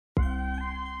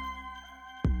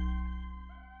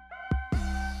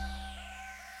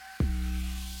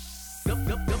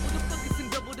Double the buckets and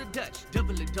double the Dutch.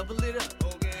 Double it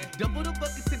up. Okay. Double the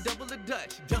buckets and double the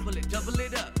Dutch. Double it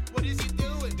up. What is he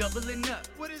doing? Doubling up.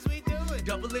 What is we doing?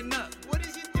 Doubling up. What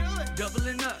is he doing?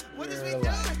 Doubling up. What is we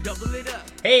doing? Double it up.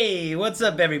 Hey, what's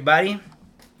up, everybody?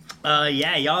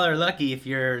 Yeah, y'all are lucky if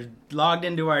you're logged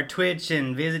into our Twitch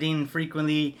and visiting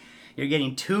frequently. You're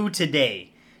getting two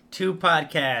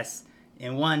podcasts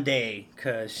in one day,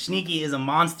 because Sneaky is a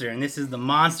monster, and this is the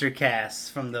Monster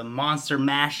Cast from the Monster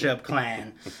Mashup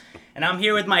clan. And I'm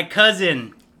here with my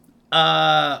cousin,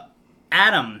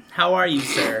 Adam. How are you,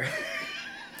 sir?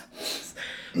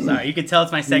 Sorry, you can tell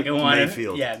it's my second one.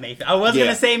 Mayfield. Yeah, Mayfield. I was going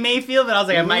to say Mayfield, but I was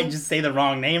like, I might just say the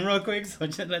wrong name real quick, so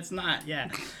let's not. Yeah.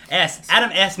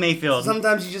 Adam S. Mayfield.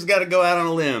 Sometimes you just got to go out on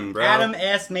a limb, bro. Adam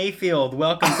S. Mayfield,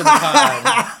 welcome to the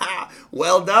pod.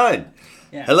 Well done.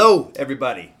 Yeah. Hello,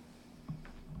 everybody.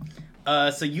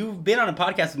 So you've been on a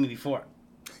podcast with me before,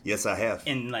 Yes, I have.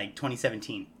 in like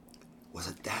 2017. Was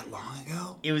it that long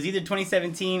ago? It was either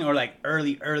 2017 or like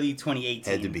early 2018.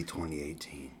 Had to be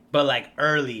 2018. But like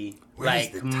early, Where does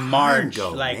like the time March,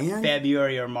 go, like man?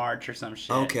 February or March or some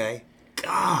shit. Okay.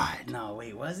 God. No,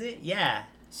 wait, was it? Yeah.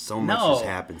 So much No. has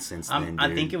happened since then, dude.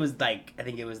 I think it was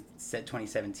set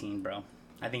 2017, bro.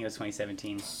 I think it was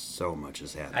 2017. So much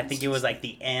has happened. I think it was like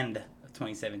the end of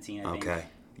 2017, I think. Okay.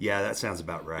 Yeah, that sounds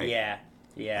about right. Yeah.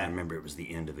 I remember it was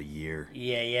the end of a year.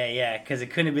 Yeah. Because it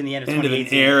couldn't have been the end of End of an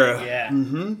 2018. era. Yeah.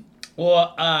 Mm-hmm.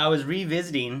 Well, I was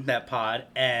revisiting that pod,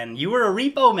 and you were a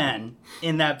repo man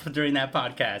during that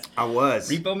podcast. I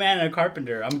was. Repo man and a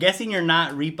carpenter. I'm guessing you're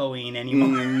not repoing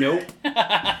anymore. Nope.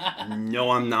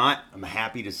 No, I'm not. I'm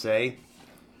happy to say.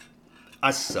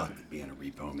 I sucked at being a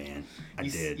repo man. I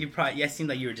did. You probably. It seemed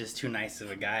like you were just too nice of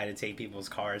a guy to take people's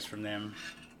cars from them.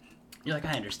 You're like,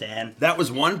 I understand. That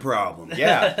was one problem.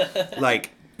 Yeah.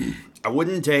 Like, I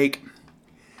wouldn't take...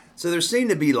 So there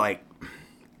seemed to be, like,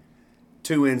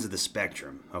 two ends of the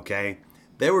spectrum, okay?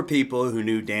 There were people who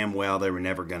knew damn well they were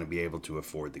never going to be able to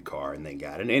afford the car, and they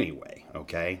got it anyway,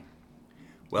 okay?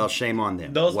 Well, shame on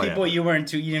them. Those Whatever. people you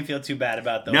didn't feel too bad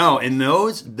about those. No, and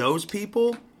those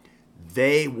people,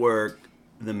 they were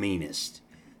the meanest.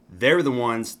 They're the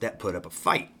ones that put up a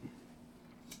fight.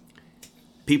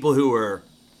 People who were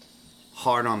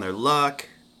hard on their luck.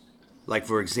 Like,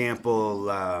 for example,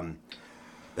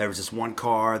 there was this one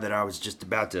car that I was just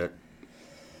about to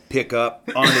pick up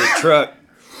onto the truck.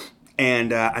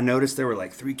 And I noticed there were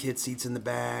like 3 kid seats in the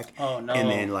back. Oh, no.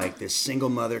 And then like this single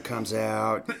mother comes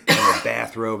out in a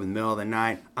bathrobe in the middle of the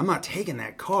night. I'm not taking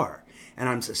that car. And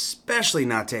I'm especially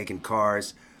not taking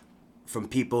cars from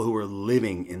people who are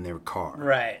living in their car.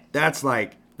 Right. That's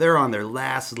like, they're on their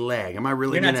last leg. Am I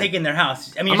really You're gonna... not taking their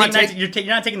house. I mean, I'm you're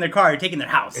not taking their car. You're taking their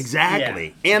house.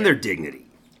 Exactly. Yeah. And their dignity.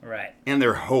 Right. And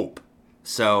their hope.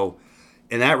 So,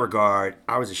 in that regard,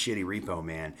 I was a shitty repo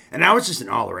man. And I was just an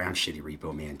all-around shitty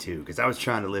repo man, too, because I was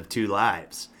trying to live 2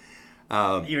 lives.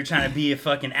 You were trying to be a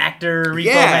fucking actor,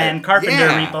 repo man, carpenter,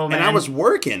 repo man. And I was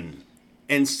working.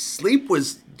 And sleep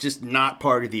was just not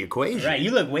part of the equation. Right, you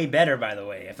look way better, by the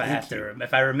way. If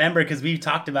I remember, because we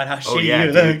talked about how shitty yeah,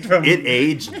 you dude. looked from. It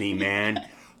aged me, man.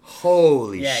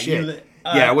 Holy Yeah, shit.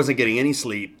 I wasn't getting any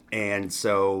sleep, and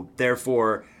so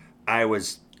therefore I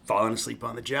was falling asleep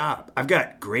on the job. I've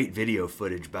got great video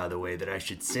footage, by the way, that I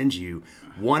should send you.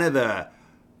 One of the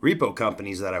repo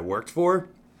companies that I worked for,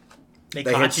 they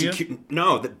caught you?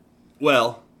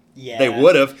 They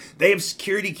would have. They have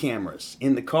security cameras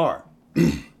in the car.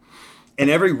 And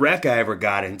every wreck I ever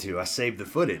got into, I saved the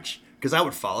footage because I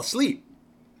would fall asleep.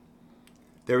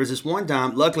 There was this one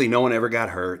time, luckily no one ever got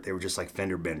hurt. They were just like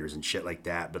fender benders and shit like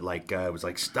that. But like it was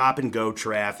like stop and go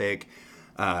traffic,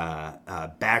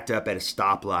 backed up at a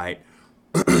stoplight.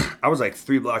 I was like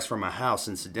 3 blocks from my house,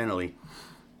 incidentally.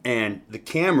 And the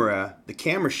camera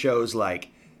shows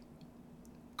like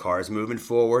cars moving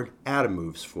forward, Adam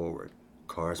moves forward.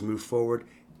 Cars move forward,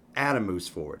 Adam moves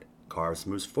forward. Cars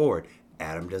moves forward.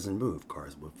 Adam doesn't move.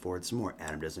 Cars move forward some more.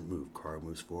 Adam doesn't move. Car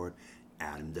moves forward.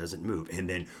 Adam doesn't move. And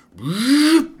then,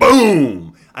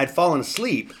 boom! I'd fallen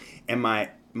asleep, and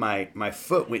my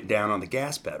foot went down on the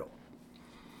gas pedal.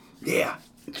 Yeah.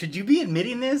 Should you be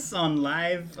admitting this on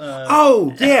live?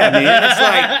 Oh, yeah, man. It's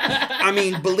like, I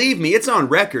mean, believe me, it's on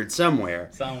record somewhere.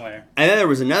 Somewhere. And then there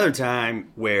was another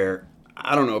time where,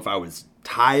 I don't know if I was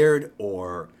tired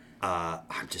or... I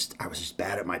was just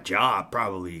bad at my job,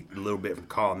 probably a little bit from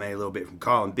column A, a little bit from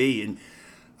column B.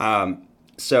 And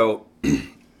so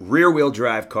rear-wheel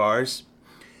drive cars,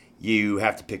 you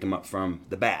have to pick them up from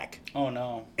the back. Oh,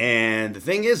 no. And the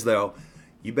thing is, though,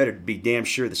 you better be damn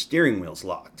sure the steering wheel's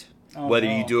locked. Oh, Whether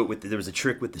no. you do it with, there was a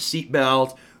trick with the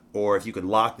seatbelt, or if you could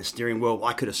lock the steering wheel. Well,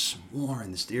 I could have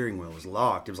sworn the steering wheel was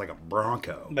locked. It was like a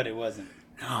Bronco. But it wasn't.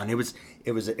 No, and it was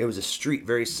a street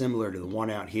very similar to the one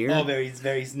out here. Oh, very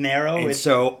narrow. And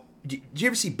so, did you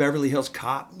ever see Beverly Hills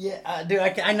Cop? Yeah, dude,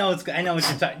 I know I know what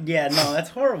you're talking. Yeah, no, that's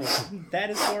horrible. That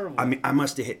is horrible. I mean, I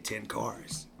must have hit 10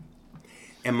 cars.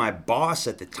 And my boss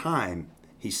at the time,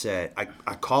 he said,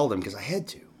 I called him because I had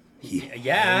to. He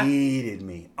hated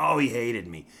me. Oh, he hated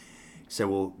me. He said,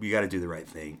 well, you got to do the right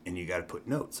thing, and you got to put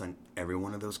notes on every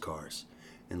one of those cars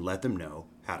and let them know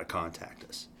how to contact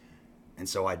us. And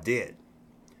so I did.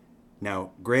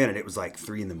 Now, granted, it was like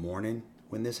 3 a.m.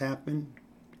 when this happened.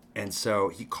 And so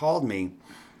he called me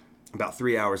about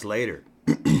 3 hours later,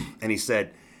 and he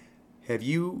said, have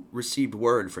you received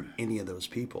word from any of those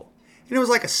people? And it was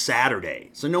like a Saturday,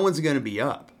 so no one's going to be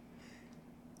up.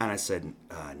 And I said,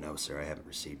 no, sir, I haven't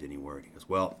received any word. He goes,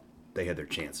 well, they had their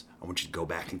chance. I want you to go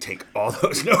back and take all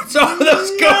those notes off of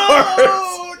those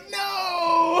cars.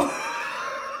 No!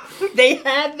 They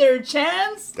had their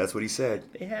chance? That's what he said.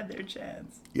 They had their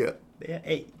chance. Yeah.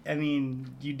 Hey, I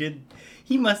mean, you did...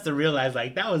 He must have realized,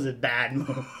 like, that was a bad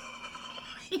move.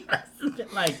 He must have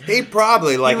been like... He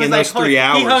probably, like, in those 3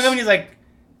 hours... He hung him and he's like,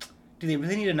 do they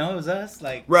really need to know it was us?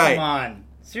 Like, right. Come on.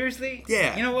 Seriously?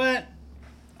 Yeah. You know what?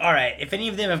 All right, if any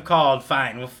of them have called,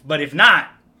 fine. But if not,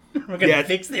 we're going to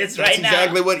fix this right now. That's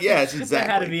exactly what... Yeah, it's exactly...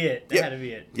 That had to be it. That had to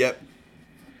be it. Yep.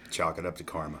 Chalk it up to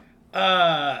karma.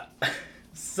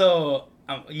 So...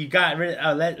 you got rid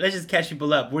of... let's just catch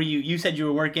people up. You said you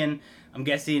were working, I'm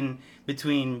guessing,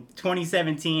 between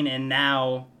 2017 and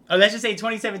now... Oh, let's just say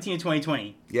 2017 and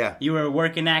 2020. Yeah. You were a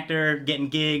working actor, getting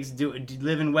gigs,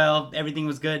 living well, everything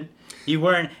was good. You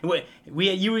weren't...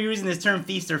 You were using this term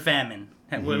feast or famine.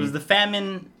 Mm-hmm. Was the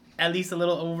famine at least a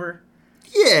little over?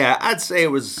 Yeah, I'd say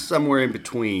it was somewhere in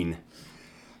between.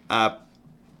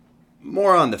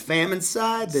 More on the famine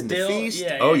side than the feast.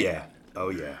 Yeah, oh, yeah. Oh,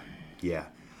 yeah. Yeah.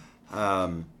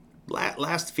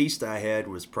 Last feast I had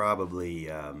was probably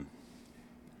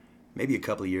maybe a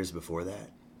couple of years before that.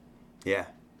 Yeah.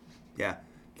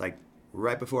 Like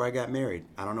right before I got married.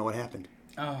 I don't know what happened.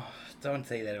 Oh, don't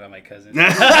say that about my cousin.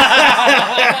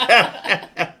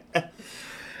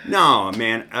 No,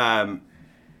 man.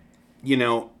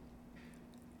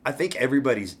 I think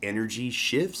everybody's energy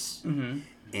shifts. Mm-hmm.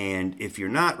 And if you're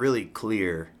not really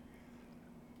clear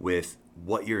with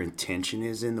what your intention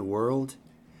is in the world,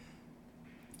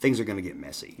 things are going to get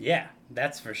messy. Yeah,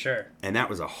 that's for sure. And that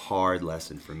was a hard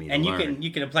lesson for me to learn. And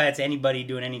you can apply it to anybody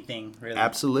doing anything, really.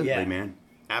 Absolutely, man.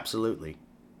 Absolutely.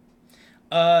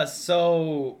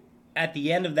 So at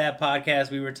the end of that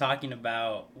podcast, we were talking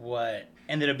about what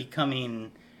ended up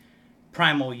becoming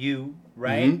Primal You,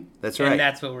 right? Mm-hmm. That's right. And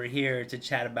that's what we're here to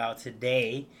chat about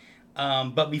today.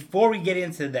 But before we get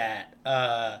into that,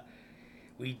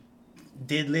 we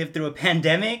did live through a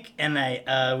pandemic, and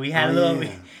we had a little...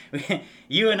 Yeah.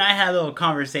 You and I had a little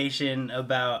conversation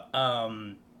about,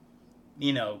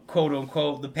 quote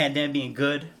unquote, the pandemic being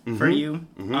good for you.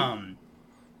 Mm-hmm.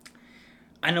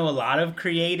 I know a lot of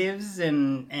creatives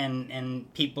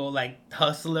and people like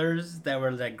hustlers that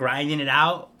were like grinding it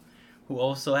out, who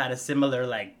also had a similar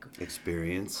like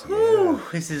experience. Whew, yeah.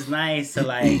 This is nice. So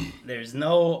like, there's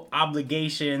no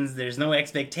obligations, there's no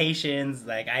expectations.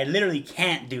 Like, I literally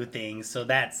can't do things, so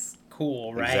that's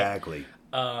cool, right? Exactly.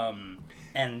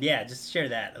 And yeah, just share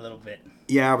that a little bit.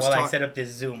 Yeah, I set up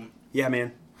this Zoom. Yeah,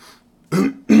 man.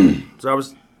 So I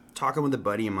was talking with a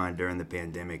buddy of mine during the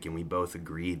pandemic, and we both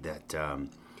agreed that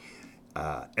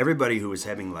everybody who was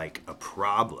having like a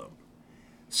problem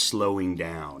slowing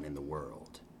down in the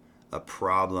world, a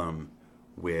problem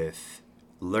with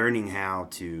learning how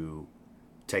to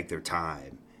take their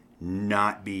time,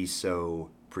 not be so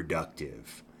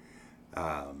productive,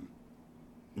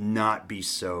 not be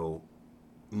so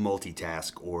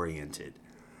multitask oriented,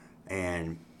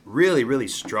 and really, really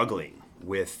struggling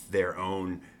with their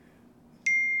own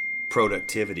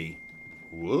productivity.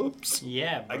 Whoops.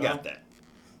 Yeah, bro. I got that.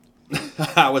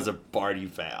 I was a party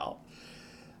foul.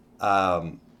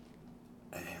 Hang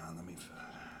on, let me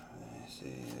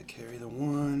see. Carry the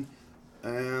one.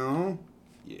 Ow.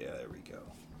 Yeah, there we go.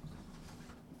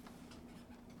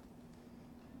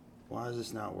 Why is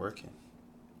this not working?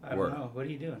 I don't know. What are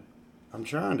you doing? I'm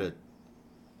trying to...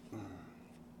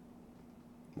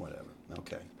 Whatever.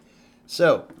 Okay.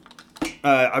 So,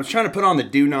 I was trying to put on the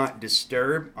Do Not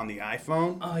Disturb on the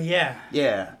iPhone. Oh, yeah.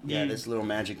 Yeah, this little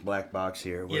magic black box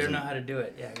here. You don't know how to do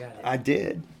it. Yeah, I got it. I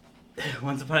did.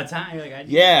 Once upon a time, you're like,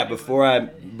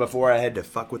 before I had to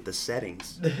fuck with the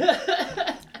settings.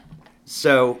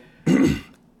 So,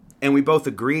 and we both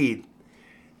agreed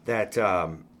that,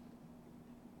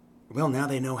 well, now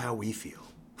they know how we feel.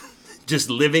 Just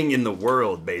living in the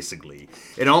world, basically.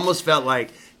 It almost felt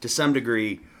like, to some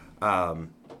degree, a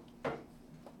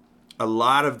a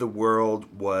lot of the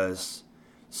world was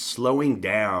slowing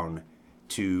down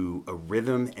to a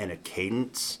rhythm and a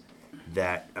cadence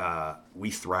that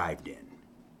we thrived in.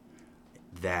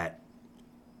 That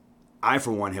I,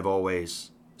 for one, have always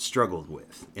struggled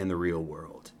with in the real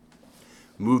world.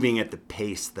 Moving at the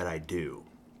pace that I do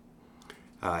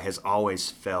has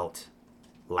always felt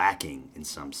lacking in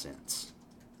some sense.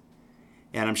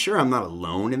 And I'm sure I'm not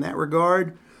alone in that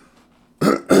regard.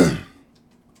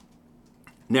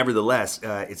 Nevertheless,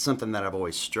 it's something that I've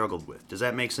always struggled with. Does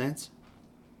that make sense?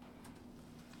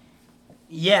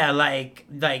 Yeah, like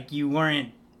you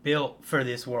weren't built for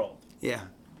this world. Yeah.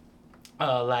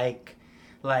 Like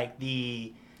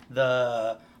the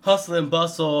hustle and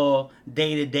bustle,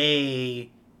 day to day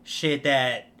shit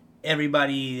that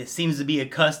everybody seems to be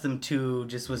accustomed to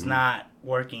just was not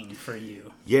working for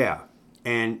you. Yeah.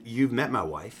 And you've met my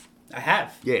wife. I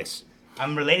have. Yes.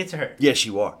 I'm related to her. Yes,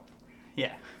 you are.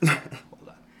 Yeah.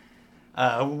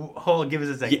 Hold on. Give us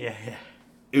a second. Yeah.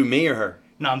 Who, me or her?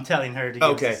 No, I'm telling her to give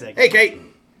us a second. Hey, Kate.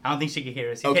 I don't think she can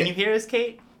hear us. Okay. Can you hear us,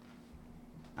 Kate?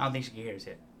 I don't think she can hear us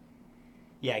yet.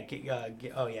 Yeah.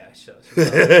 Oh, yeah. Sure. All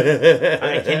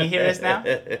right. Can you hear us now?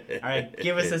 All right.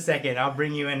 Give us a second. I'll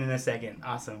bring you in a second.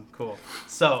 Awesome. Cool.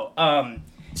 So,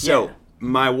 So, yeah.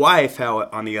 my wife, how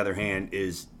on the other hand,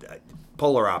 is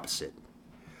polar opposite.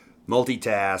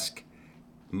 Multitask,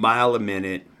 mile a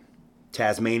minute,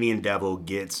 Tasmanian devil,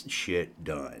 gets shit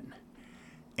done.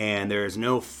 And there is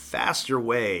no faster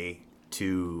way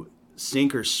to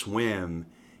sink or swim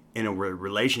in a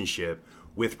relationship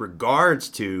with regards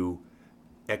to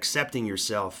accepting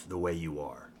yourself the way you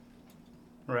are.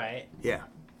 Right. Yeah.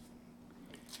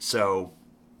 So.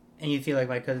 And you feel like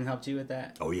my cousin helped you with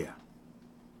that? Oh, yeah.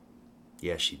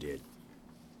 Yeah, she did.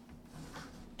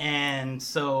 And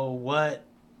so what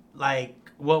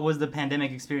was the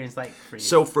pandemic experience like for you?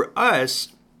 So for us,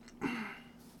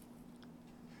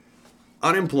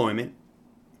 unemployment,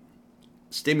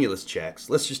 stimulus checks.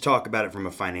 Let's just talk about it from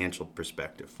a financial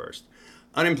perspective first.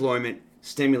 Unemployment,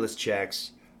 stimulus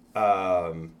checks.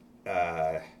 God,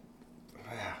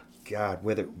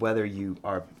 whether you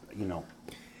are,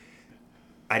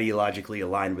 ideologically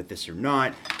aligned with this or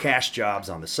not, cash jobs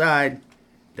on the side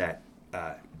that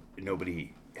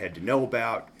nobody had to know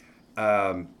about.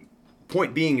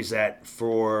 Point being is that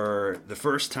for the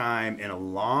first time in a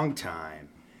long time,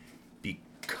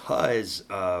 because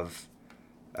of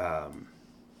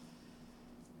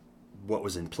what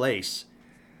was in place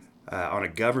on a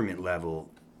government level,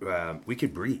 we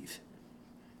could breathe,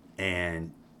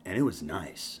 and it was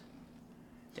nice.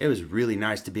 It was really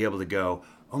nice to be able to go,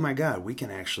 oh my God, we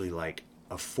can actually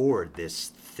afford this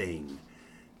thing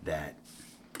that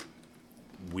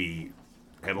we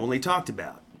have only talked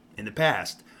about in the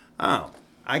past. Oh,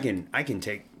 I can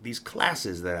take these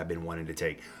classes that I've been wanting to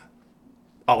take,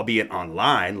 albeit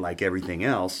online like everything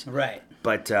else. Right.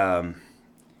 But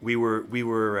we were.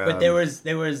 But there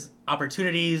was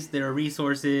opportunities, there were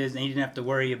resources, and you didn't have to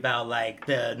worry about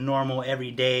the normal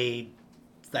everyday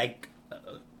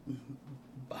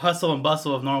hustle and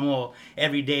bustle of normal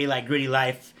everyday gritty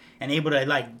life, and able to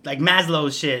like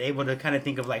Maslow's shit, able to kind of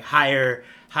think of higher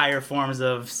forms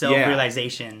of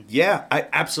self-realization. Yeah,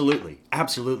 absolutely.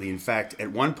 In fact,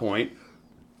 at one point,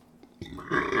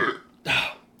 oh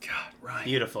God, Ryan.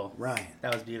 Beautiful. Ryan.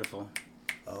 That was beautiful.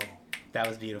 Oh. That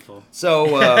was beautiful.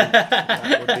 So,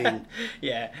 we're being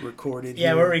recorded Yeah,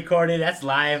 here. we're recorded. That's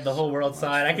live. The whole world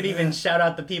saw it. I could even shout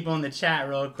out the people in the chat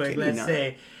real quick. Let's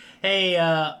say, hey,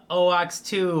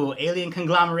 OX2, Alien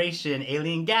Conglomeration,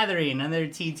 Alien Gathering, another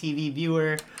TTV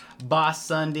viewer, Boss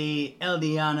Sunday,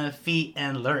 Eldiana, Feet,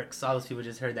 and Lurks. All those people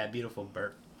just heard that beautiful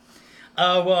burp.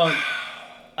 Let's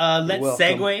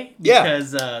segue.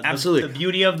 Because absolutely. The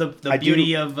beauty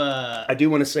of I do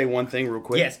want to say one thing real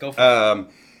quick. Yes, go for it.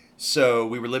 So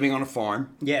we were living on a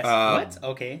farm. Yes. What?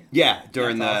 Okay. Yeah,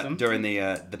 during That's awesome.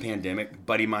 the pandemic, a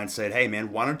buddy of mine said, "Hey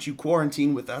man, why don't you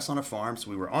quarantine with us on a farm?" So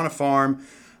we were on a farm.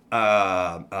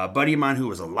 A buddy of mine who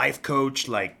was a life coach,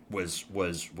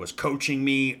 was coaching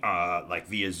me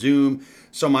via Zoom.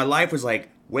 So my life was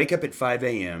wake up at 5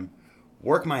 a.m.,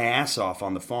 work my ass off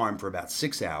on the farm for about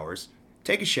 6 hours,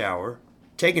 take a shower,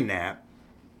 take a nap,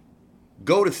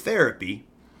 go to therapy,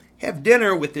 have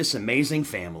dinner with this amazing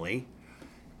family,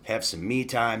 have some me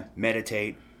time,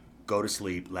 meditate, go to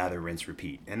sleep, lather, rinse,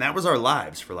 repeat. And that was our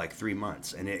lives for 3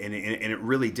 months. And it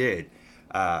really did,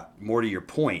 more to your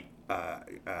point,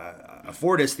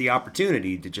 afford us the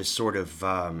opportunity to just sort of...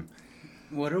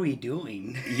 what are we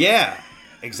doing? Yeah,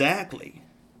 exactly.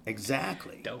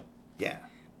 Dope. Yeah.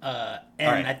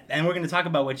 And we're going to talk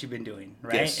about what you've been doing,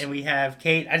 right? Yes. And we have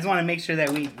Kate. I just want to make sure that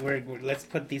we're let's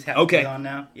put these hats Okay. on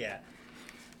now. Yeah.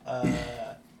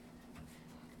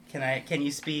 Can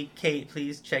you speak, Kate,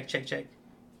 please? Check. Check.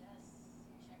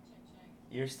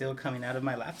 You're still coming out of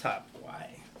my laptop. Why?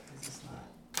 Is this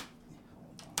not?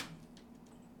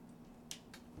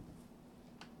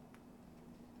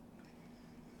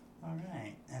 Hold on. All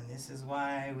right, and this is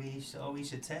why we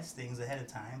should test things ahead of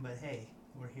time. But hey,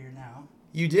 we're here now.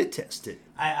 You did test it.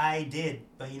 I did,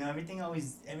 but everything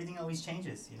always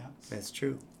changes. That's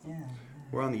true. Yeah.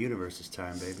 We're on the universe's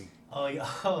time, baby.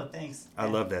 Oh, thanks. I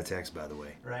love that text, by the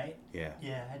way. Right? Yeah.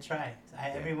 Yeah, I try.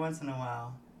 Every once in a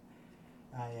while,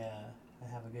 I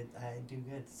do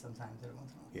good sometimes every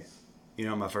once in a while. Yeah. You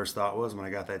know what my first thought was when I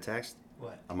got that text?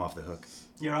 What? I'm off the hook.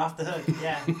 You're off the hook.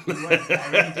 Yeah. You were. I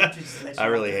really did just let you I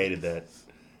off really the hook. hated that.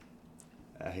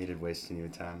 I hated wasting your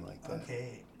time like that.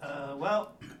 Okay.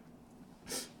 Well,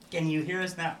 can you hear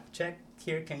us now? Check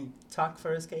here. Can you talk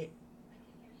for us, Kate?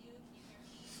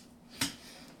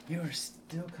 You are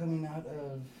still coming out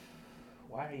of.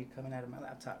 Why are you coming out of my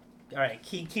laptop? All right,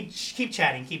 keep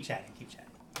chatting. Keep chatting.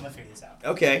 I'm gonna figure this out.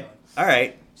 Okay. All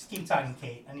right. Just keep talking,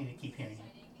 Kate. I need to keep hearing you.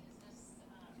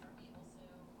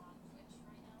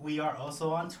 We are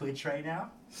also on Twitch right now.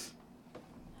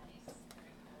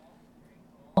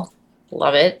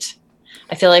 Love it.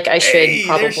 I feel like I should Hey,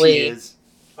 there she probably. is.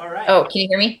 All right. Oh, can you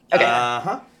hear me? Okay.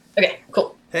 Uh-huh. Okay.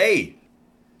 Cool. Hey,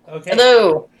 Okay.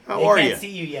 Hello. how They are can't you? see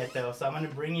you yet, though, so I'm going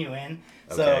to bring you in.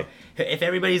 Okay. So if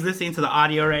everybody's listening to the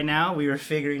audio right now, we were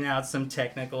figuring out some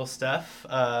technical stuff,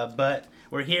 but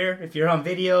we're here. If you're on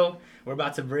video, we're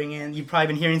about to bring in. You've probably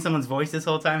been hearing someone's voice this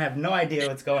whole time, have no idea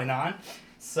what's going on.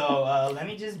 So let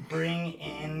me just bring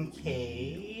in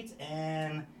Kate,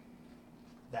 and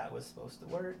that was supposed to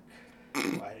work.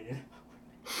 Why did it?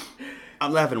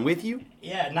 I'm laughing with you?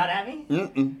 Yeah, not having?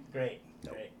 Mm-mm. Great.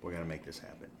 No, Great. we're going to make this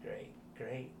happen. Great.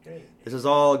 This is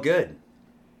all good.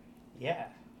 Yeah.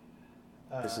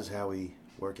 This is how we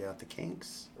work out the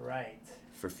kinks Right.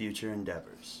 for future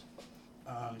endeavors.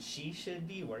 She should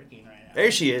be working right now.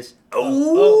 There she is.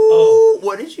 Oh.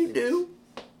 What did you do?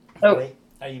 Oh. Wait,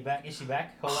 are you back? Is she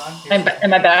back? Hold on.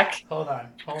 Am I back? Hold on.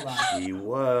 She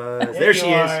was. There she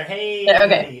you is. are. Hey, Okay,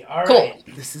 everybody. All cool.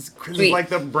 right. This is Sweet. like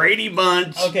the Brady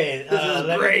Bunch. Okay, This is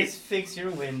let great. me just fix your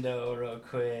window real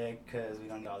quick because we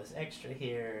don't got all this extra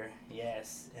here.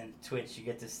 Yes, and Twitch, you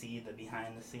get to see the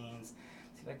behind the scenes.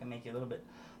 See if I can make you a little bit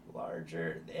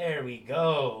larger. There we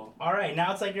go. All right,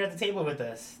 now it's like you're at the table with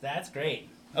us. That's great.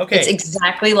 Okay. It's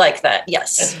exactly like that.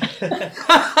 Yes. For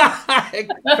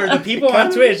the people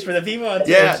on Twitch,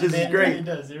 Yeah, this is it great. Really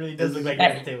does. It really does look like you're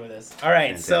at the table with us. All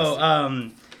right, so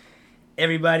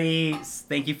everybody,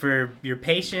 thank you for your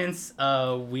patience.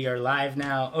 We are live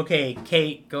now. Okay,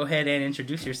 Kate, go ahead and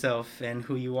introduce yourself and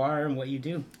who you are and what you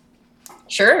do.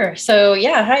 Sure. So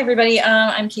yeah, hi everybody.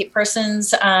 I'm Kate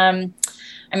Parsons. I'm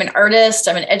an artist.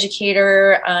 I'm an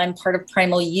educator. I'm part of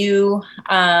Primal U.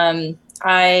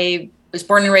 I was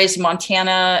born and raised in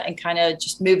Montana and kind of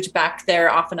just moved back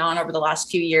there off and on over the last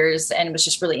few years, and was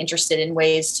just really interested in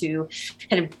ways to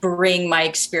kind of bring my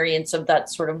experience of that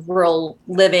sort of rural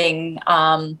living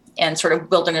and sort of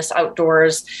wilderness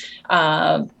outdoors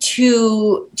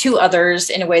to others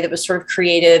in a way that was sort of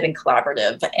creative and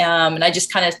collaborative. And I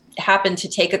just kind of happened to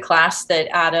take a class that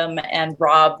Adam and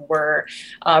Rob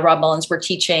Mullins were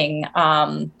teaching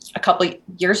a couple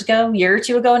years ago, year or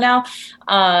two ago now.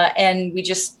 And we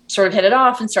just sort of hit it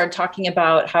off and started talking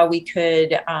about how we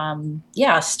could,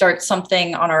 start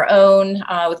something on our own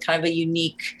with kind of a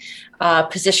unique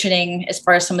positioning as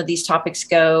far as some of these topics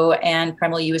go. And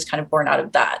Primal U is kind of born out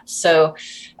of that. So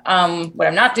when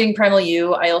I'm not doing Primal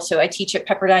U, I teach at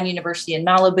Pepperdine University in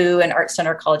Malibu and Art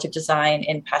Center College of Design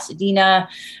in Pasadena.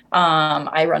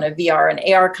 I run a VR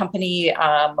and AR company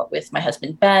with my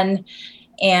husband, Ben.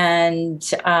 And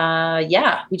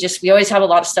we always have a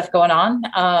lot of stuff going on.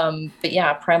 But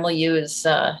yeah, Primal U is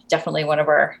definitely one of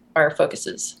our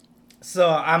focuses. So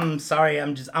I'm sorry,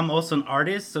 I'm also an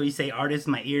artist. So you say artist,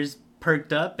 my ears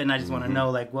perked up, and I just want to know,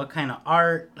 like, what kind of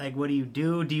art, like, what do you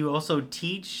do? Do you also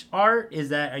teach art?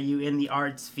 Are you in the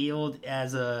arts field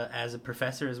as a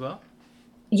professor as well?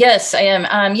 Yes, I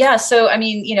am. So I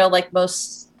mean, like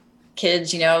most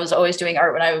kids, I was always doing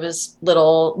art when I was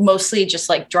little, mostly just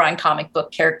like drawing comic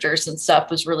book characters and stuff.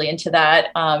 Was really into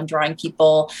that, drawing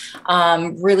people.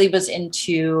 Really was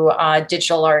into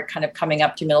digital art kind of coming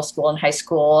up to middle school and high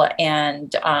school,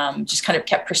 and just kind of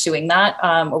kept pursuing that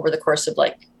over the course of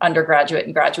like undergraduate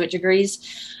and graduate degrees.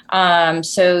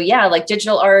 Like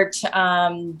digital art,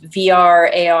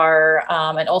 VR, AR,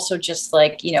 and also just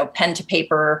like, pen to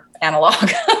paper analog.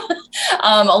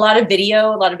 A lot of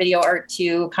video art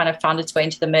too kind of found its way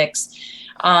into the mix.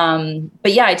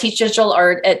 But yeah, I teach digital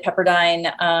art at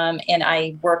Pepperdine, and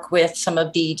I work with some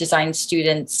of the design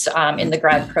students in the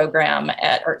grad program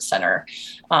at Art Center.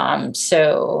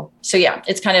 So yeah,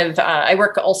 it's kind of, I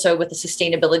work also with the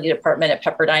sustainability department at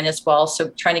Pepperdine as well. So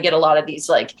trying to get a lot of these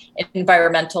like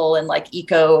environmental and like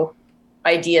eco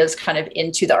ideas kind of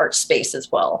into the art space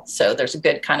as well. So there's a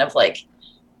good kind of like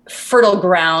fertile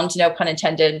ground, no pun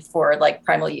intended, for like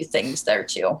Primal U things there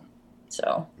too.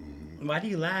 So. Why do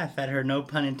you laugh at her? No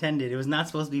pun intended. It was not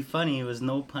supposed to be funny. It was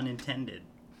no pun intended.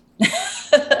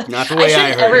 Not the way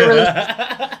I heard it.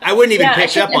 I wouldn't even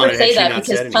pick up on it. Say that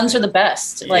because puns are the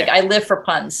best. Like I live for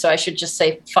puns, so I should just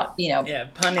say, Yeah,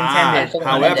 pun intended.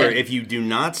 However, if you do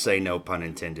not say no pun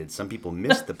intended, some people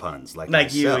miss the puns.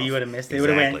 Like you would have missed it. Exactly. It would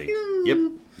have went. Yep.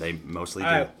 They mostly do.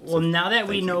 All right. Well, now that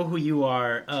we know who you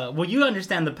are, you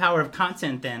understand the power of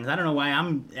content then. I don't know why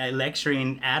I'm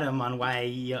lecturing Adam on why,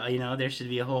 there should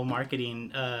be a whole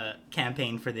marketing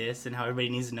campaign for this and how everybody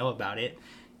needs to know about it.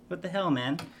 What the hell,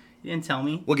 man? You didn't tell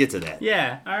me. We'll get to that.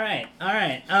 Yeah. All right.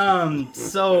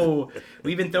 So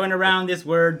we've been throwing around this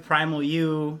word Primal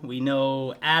U. We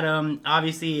know Adam.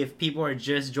 Obviously, if people are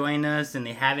just joining us and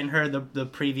they haven't heard the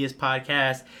previous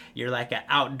podcast, you're like an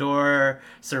outdoor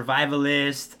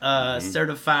survivalist,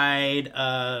 certified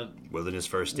wilderness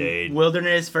first aid,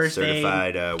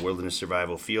 certified wilderness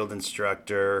survival field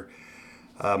instructor,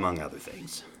 among other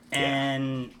things.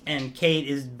 And Kate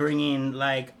is bringing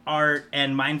like art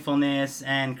and mindfulness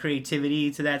and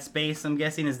creativity to that space. I'm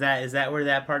guessing is that where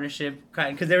that partnership,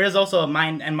 because there is also a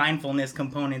mind and mindfulness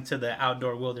component to the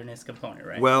outdoor wilderness component,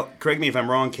 right? Well, correct me if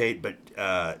I'm wrong, Kate, but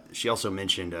she also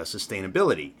mentioned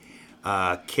sustainability.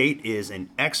 Kate is an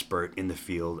expert in the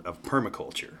field of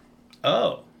permaculture.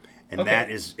 Oh, and that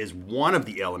is one of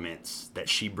the elements that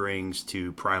she brings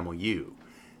to Primal U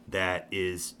that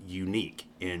is unique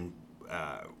in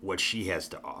what she has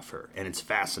to offer, and it's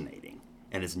fascinating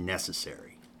and it's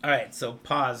necessary. All right, so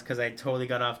pause because I totally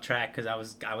got off track because I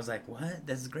was like, what?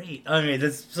 This is great. Okay,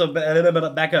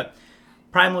 back up.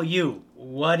 Primal U,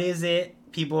 what is it?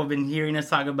 People have been hearing us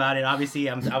talk about it. Obviously,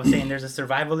 I was saying there's a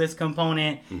survivalist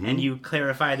component, and you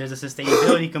clarified there's a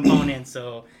sustainability component.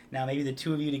 So now maybe the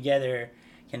two of you together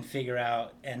can figure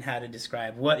out and how to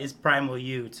describe what is Primal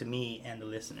U to me and the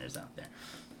listeners out there.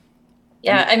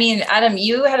 Yeah, I mean, Adam,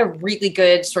 you had a really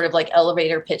good sort of like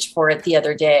elevator pitch for it the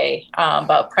other day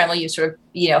about Primal U sort of,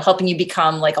 helping you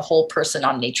become like a whole person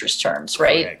on nature's terms,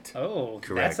 right? Correct. Oh,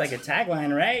 correct. That's like a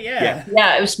tagline, right? Yeah.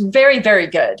 Yeah, it was very, very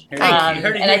good. Thank you.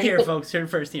 Heard it here, folks. Heard it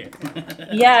first here.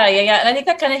 Yeah. And I think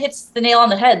that kind of hits the nail on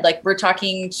the head. Like we're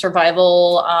talking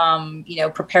survival,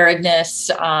 preparedness,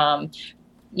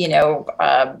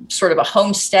 sort of a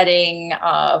homesteading,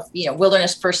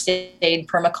 wilderness first aid,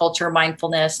 permaculture,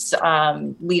 mindfulness,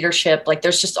 leadership. Like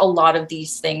there's just a lot of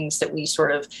these things that we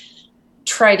sort of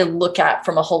try to look at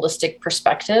from a holistic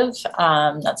perspective.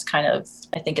 That's kind of,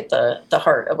 I think, at the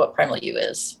heart of what Primal U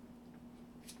is.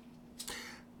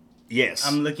 Yes.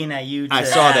 I'm looking at you. I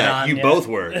saw that. You both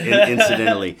were,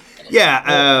 incidentally.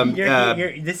 Yeah.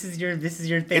 This is your thing.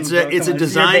 It's a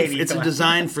design. It's a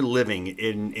design for living.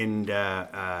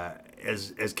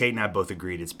 As Kate and I both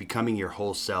agreed, it's becoming your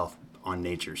whole self on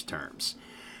nature's terms.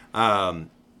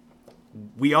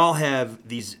 We all have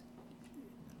these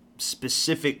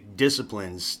specific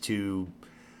disciplines to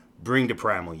bring to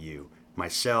Primal U.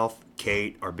 Myself,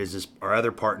 Kate, our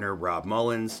other partner, Rob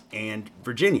Mullins, and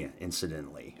Virginia,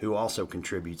 incidentally, who also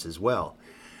contributes as well.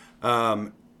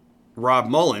 Rob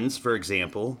Mullins, for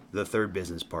example, the third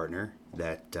business partner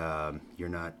that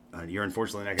you're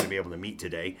unfortunately not going to be able to meet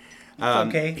today.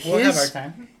 Okay, we'll have our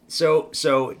time. So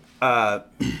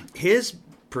his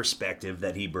perspective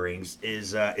that he brings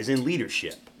is in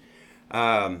leadership.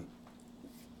 Rob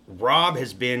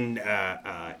has been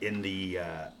in the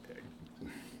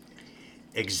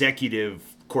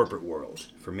executive corporate world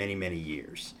for many, many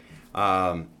years.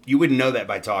 You wouldn't know that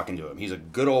by talking to him. He's a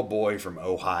good old boy from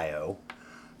Ohio.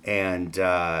 And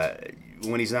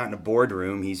when he's not in a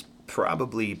boardroom, he's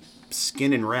probably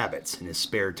skinning rabbits in his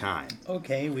spare time.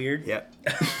 Okay, weird. Yep.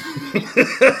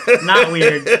 Not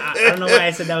weird. I don't know why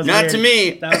I said that was not weird. To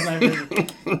me. That was my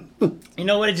You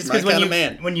know what? It just because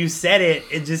when you said it,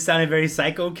 it just sounded very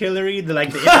psycho-killery. The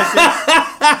emphasis.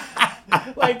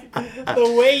 Like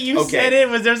the way you said it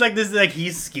was there's like this like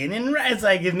he's skinning rats.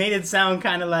 Like it made it sound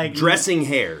kind of like dressing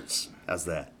hares. How's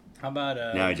that? How about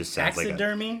now it just sounds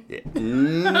taxidermy? Like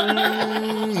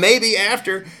maybe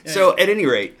after. Yeah. So at any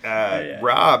rate,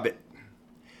 Rob.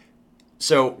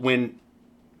 So when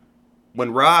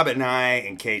Rob and I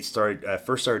and Kate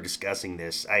first started discussing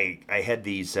this, I had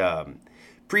these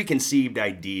preconceived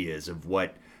ideas of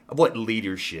what what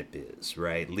leadership is,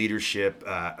 right? Leadership.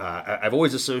 I've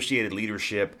always associated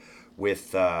leadership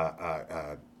with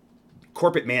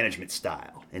corporate management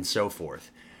style and so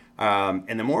forth.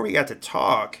 And the more we got to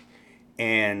talk,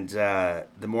 and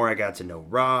the more I got to know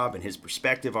Rob and his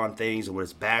perspective on things and what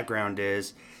his background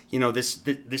is,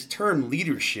 this term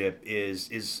leadership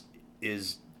is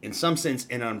in some sense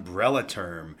an umbrella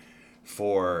term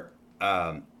for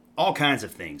all kinds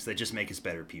of things that just make us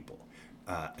better people.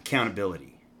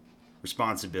 Accountability,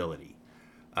 responsibility,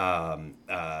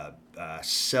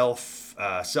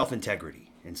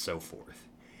 self-integrity, and so forth.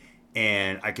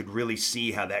 And I could really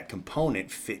see how that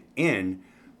component fit in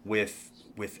with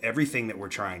everything that we're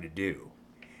trying to do,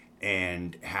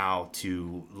 and how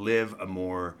to live a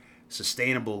more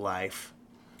sustainable life,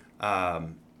 a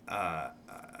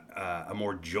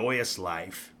more joyous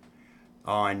life,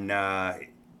 while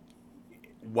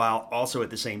also at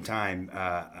the same time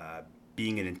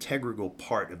being an integral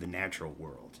part of the natural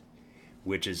world,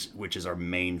 which is our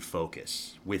main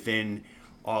focus within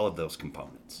all of those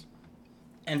components.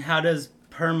 And how does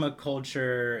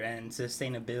permaculture and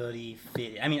sustainability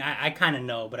fit? I mean, I kind of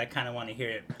know, but I kind of want to hear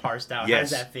it parsed out. Yes. How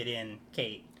does that fit in,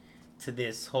 Kate, to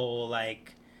this whole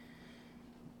like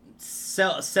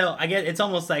I guess it's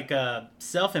almost like a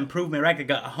self-improvement, right?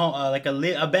 Like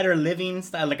a better living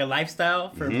style, like a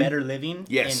lifestyle for better living.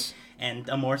 Yes. And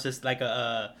a more like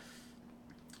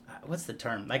what's the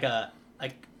term? Like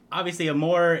obviously a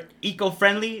more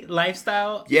eco-friendly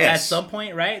lifestyle. Yes. At some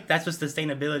point, right? That's what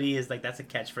sustainability is. Like that's a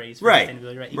catchphrase for Right.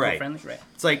 sustainability, right? Right. Eco-friendly, right?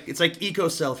 It's like eco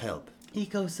self-help,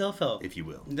 Eco self-help, if you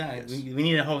will. Yeah, Yes. we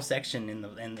need a whole section in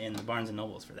the Barnes and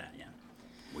Nobles for that. Yeah.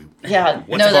 Yeah, What's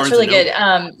no, that's Barnes really and good.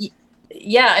 Noble?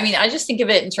 Yeah, I mean, I just think of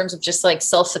it in terms of just like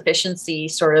self-sufficiency,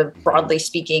 sort of broadly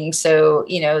speaking. So,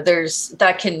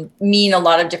 that can mean a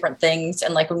lot of different things.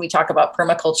 And like when we talk about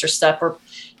permaculture stuff, or,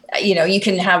 you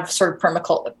can have sort of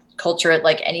permaculture at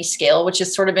like any scale, which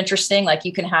is sort of interesting. Like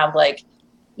you can have like,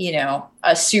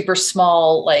 a super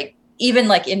small, like even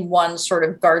like in one sort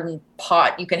of garden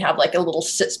pot, you can have like a little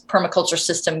permaculture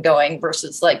system going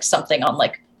versus like something on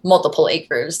like multiple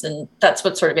acres. And that's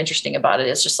what's sort of interesting about it,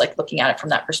 is just like looking at it from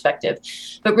that perspective.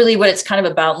 But really what it's kind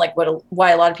of about, like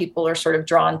why a lot of people are sort of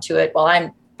drawn to it,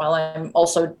 while I'm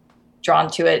also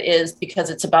drawn to it, is because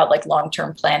it's about like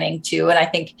long-term planning too. And I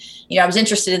think, I was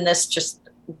interested in this just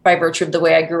by virtue of the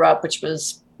way I grew up, which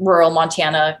was rural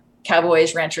Montana,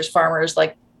 cowboys, ranchers, farmers,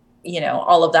 like,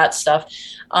 all of that stuff,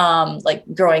 like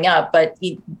growing up. But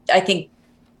I think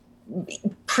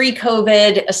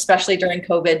pre-COVID, especially during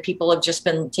COVID, people have just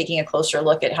been taking a closer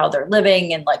look at how they're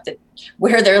living and like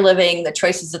where they're living, the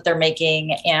choices that they're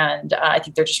making. And I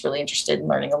think they're just really interested in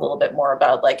learning a little bit more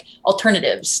about like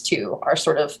alternatives to our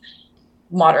sort of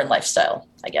modern lifestyle,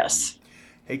 I guess.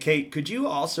 Hey, Kate, could you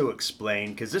also explain,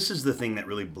 because this is the thing that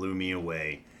really blew me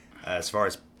away as far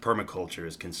as permaculture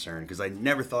is concerned, because I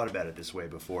never thought about it this way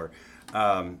before.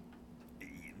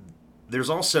 There's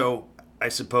also, I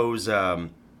suppose, an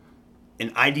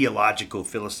ideological,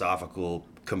 philosophical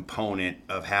component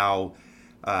of how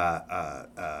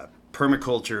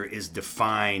permaculture is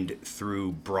defined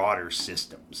through broader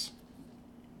systems.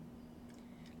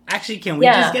 Actually, can we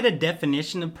just get a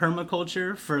definition of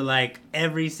permaculture for like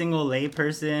every single lay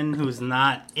person who's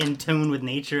not in tune with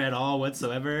nature at all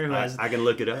whatsoever? I can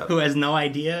look it up. Who has no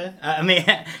idea? I mean,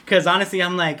 because honestly,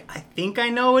 I'm like, I think I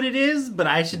know what it is, but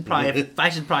I should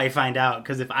probably find out,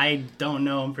 because if I don't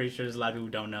know, I'm pretty sure there's a lot of people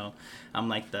who don't know. I'm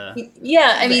like the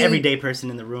everyday person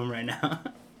in the room right now.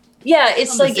 Yeah,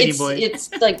 it's like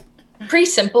it's like pretty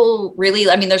simple, really.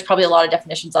 I mean, there's probably a lot of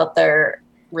definitions out there,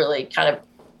 really kind of,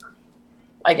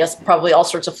 I guess, probably all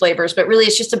sorts of flavors, but really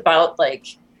it's just about like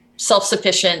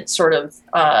self-sufficient sort of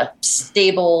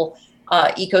stable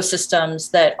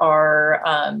ecosystems that are,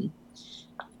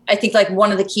 I think like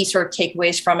one of the key sort of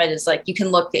takeaways from it is like, you can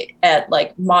look at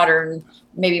like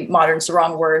maybe modern's the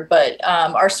wrong word, but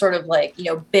are sort of like,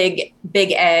 big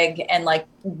ag and like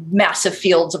massive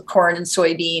fields of corn and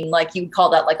soybean. Like you would call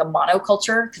that like a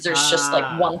monoculture, because there's just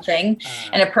like one thing.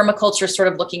 And a permaculture is sort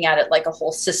of looking at it like a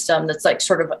whole system that's like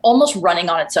sort of almost running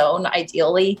on its own,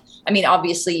 ideally. I mean,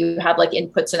 obviously you have like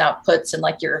inputs and outputs, and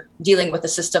like you're dealing with a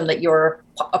system that you're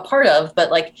a part of, but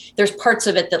like there's parts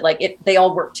of it that like they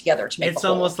all work together to make it's a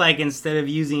whole. Almost like instead of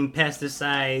using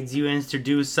pesticides, you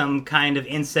introduce some kind of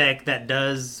insect that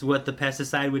does what the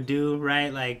pesticide would do,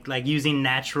 right? Like using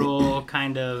natural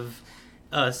kind of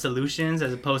solutions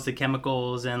as opposed to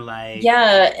chemicals and like.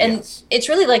 Yeah, and it's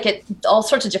really like at all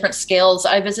sorts of different scales.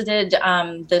 I visited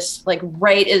this like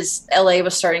right as LA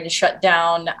was starting to shut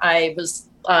down. I was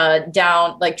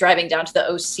driving down to the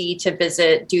OC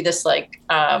to do this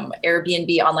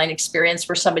Airbnb online experience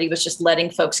where somebody was just letting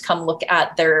folks come look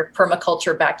at their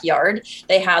permaculture backyard.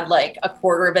 They had like a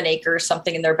quarter of an acre or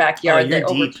something in their backyard that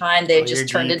over time they just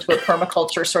turned into a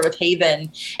permaculture sort of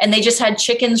haven. And they just had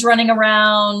chickens running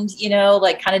around,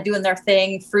 like kind of doing their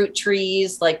thing, fruit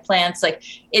trees, like plants, like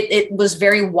it was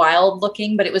very wild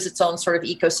looking, but it was its own sort of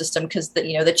ecosystem because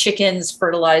the chickens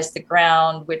fertilized the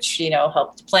ground, which,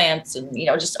 helped the plants and,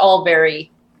 just all very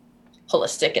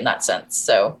holistic in that sense.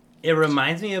 So it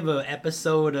reminds me of an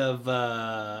episode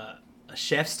of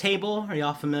Chef's Table. Are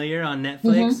y'all familiar on Netflix?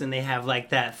 Mm-hmm. And they have like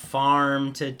that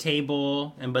farm to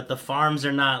table, but the farms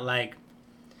are not like.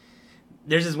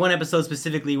 There's this one episode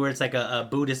specifically where it's like a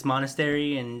Buddhist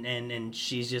monastery, and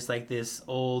she's just like this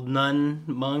old nun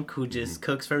monk who just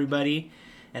cooks for everybody,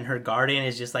 and her garden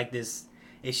is just like this.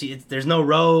 There's no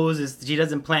rows. She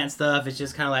doesn't plant stuff. It's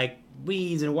just kind of like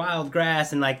weeds and wild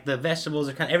grass, and like the vegetables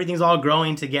are everything's all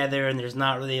growing together, and there's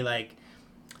not really like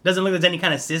doesn't look like there's any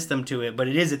kind of system to it, but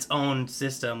it is its own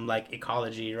system, like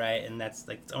ecology, right? And that's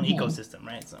like its own ecosystem,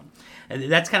 right? So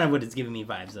that's kind of what it's giving me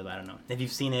vibes of. I don't know if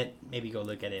you've seen it, maybe go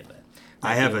look at it. But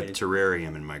I have a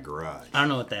terrarium in my garage. I don't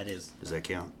know what that is. Does that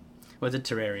count? What's a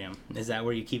terrarium? Is that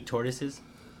where you keep tortoises?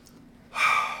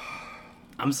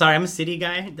 I'm sorry, I'm a city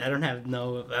guy. I don't have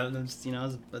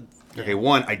Okay,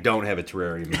 one, I don't have a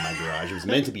terrarium in my garage. It was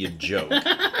meant to be a joke.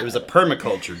 It was a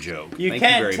permaculture joke. You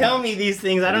can't tell me these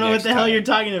things. I don't know what the hell you're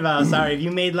talking about. Sorry, if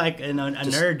you made like a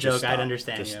nerd joke, I'd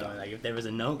understand. Like if there was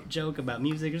a note joke about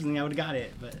music or something, I would have got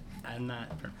it. But I'm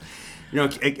not. At one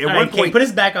point, Kate, put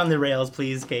us back on the rails,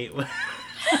 please, Kate. We're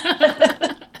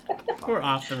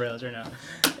off the rails right now.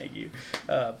 Thank you.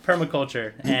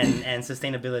 Permaculture and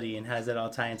sustainability, and how does that all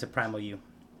tie into Primal U?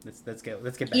 Let's get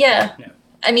back. Yeah. To that.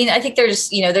 I mean, I think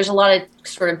there's a lot of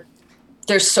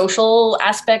there's social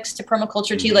aspects to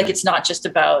permaculture too. Mm-hmm. Like it's not just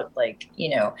about the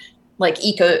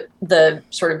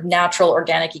sort of natural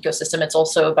organic ecosystem. It's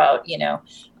also about,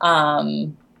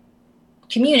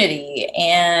 community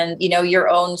and, your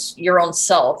own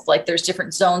self. Like there's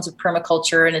different zones of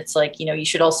permaculture, and it's like, you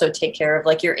should also take care of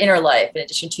like your inner life in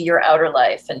addition to your outer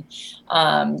life. And,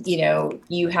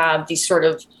 you have these sort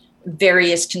of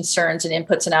various concerns and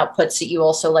inputs and outputs that you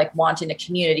also like want in a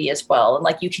community as well. And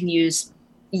like you can use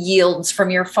yields from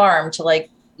your farm to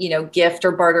like, gift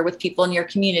or barter with people in your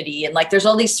community. And like there's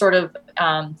all these sort of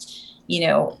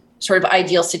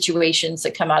ideal situations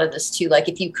that come out of this too. Like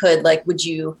if you could, like, would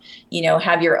you,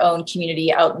 have your own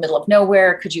community out in the middle of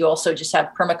nowhere? Could you also just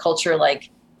have permaculture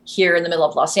like here in the middle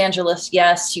of Los Angeles?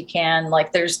 Yes, you can.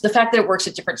 Like there's the fact that it works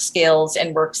at different scales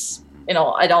and works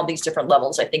at all these different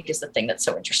levels, I think is the thing that's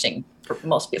so interesting for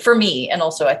most people, for me, and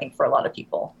also I think for a lot of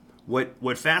people.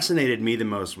 What fascinated me the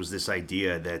most was this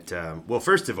idea that,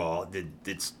 first of all,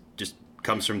 it's just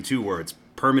comes from two words: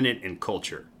 permanent and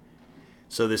culture.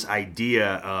 So this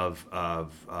idea of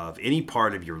any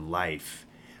part of your life,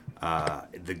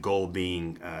 the goal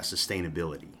being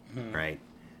sustainability, right?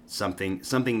 Something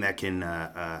that can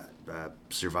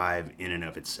survive in and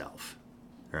of itself,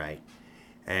 right?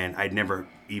 And I'd never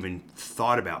even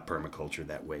thought about permaculture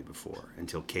that way before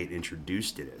until Kate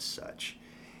introduced it as such.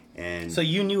 And so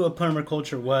you knew what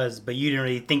permaculture was, but you didn't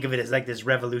really think of it as like this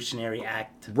revolutionary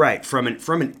act, right? From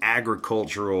an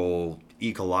agricultural,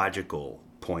 ecological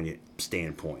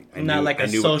standpoint, not like a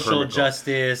social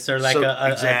justice or like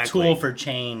a tool for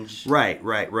change. Right.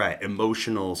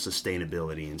 Emotional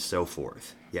sustainability and so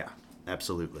forth. Yeah,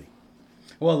 absolutely.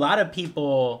 Well, a lot of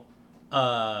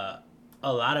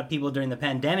people during the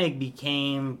pandemic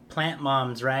became plant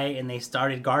moms, right? And they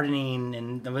started gardening,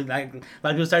 and like a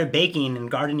lot of people started baking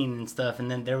and gardening and stuff. And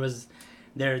then there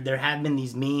have been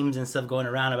these memes and stuff going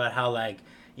around about how like,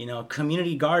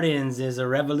 community gardens is a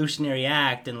revolutionary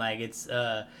act, and like it's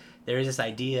there is this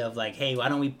idea of like, hey, why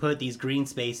don't we put these green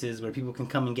spaces where people can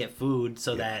come and get food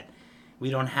so that we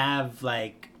don't have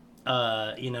like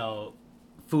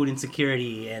food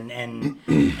insecurity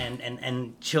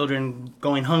and children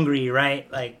going hungry,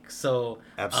 right? Like so.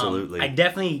 Absolutely. I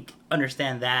definitely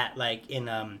understand that, like in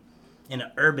an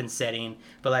urban setting,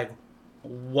 but like,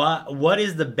 what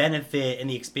is the benefit and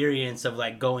the experience of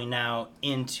like going out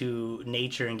into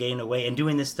nature and getting away and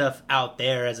doing this stuff out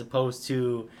there as opposed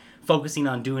to focusing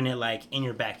on doing it like in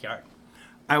your backyard?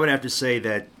 I would have to say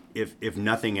that if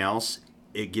nothing else,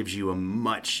 it gives you a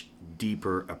much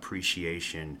deeper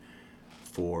appreciation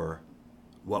for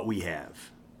what we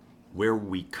have, where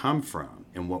we come from,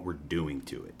 and what we're doing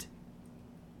to it.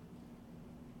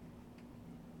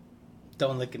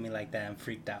 Don't look at me like that. I'm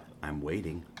freaked out. I'm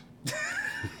waiting.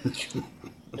 It's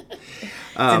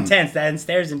intense. That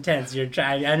stare's intense.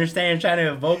 I understand you're trying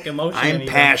to evoke emotion. I'm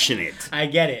passionate. I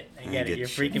get it. You're get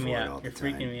freaking shit me for it out. all You're the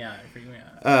freaking time. me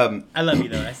out. I love you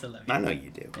though. I still love you. I know you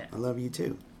do. Yeah. I love you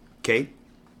too. Kate?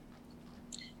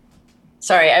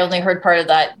 Sorry, I only heard part of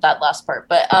that last part,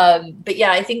 but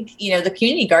yeah, I think the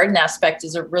community garden aspect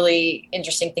is a really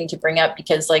interesting thing to bring up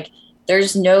because like there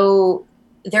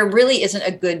really isn't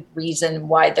a good reason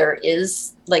why there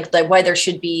is why there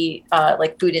should be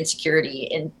like food insecurity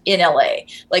in LA.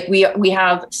 Like we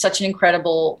have such an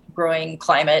incredible growing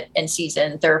climate and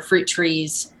season. There are fruit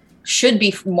trees, should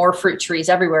be more fruit trees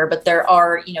everywhere, but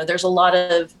there's a lot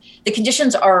of, the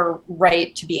conditions are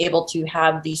right to be able to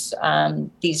have these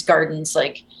gardens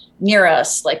like near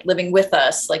us, like living with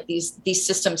us, like these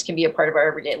systems can be a part of our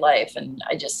everyday life. And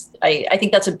I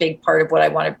think that's a big part of what I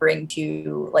want to bring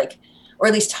to like, or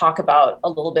at least talk about a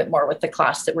little bit more with the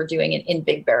class that we're doing in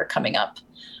Big Bear coming up.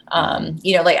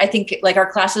 Like I think like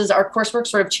our coursework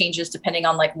sort of changes depending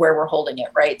on like where we're holding it,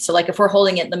 right? So like if we're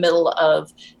holding it in the middle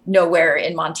of nowhere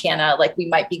in Montana, like we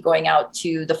might be going out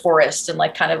to the forest and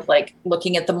like kind of like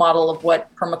looking at the model of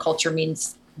what permaculture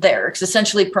means there. Because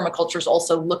essentially permaculture is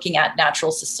also looking at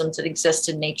natural systems that exist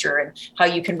in nature and how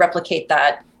you can replicate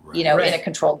that in a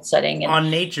controlled setting. And,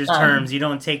 on nature's terms, you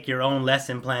don't take your own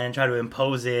lesson plan and try to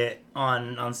impose it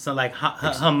on some like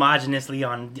homogeneously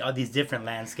on all these different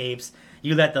landscapes.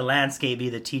 You let the landscape be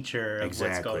the teacher of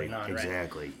what's going on, right?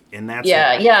 Exactly. And that's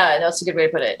that's a good way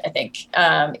to put it, I think.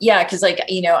 Because like,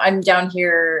 I'm down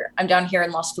here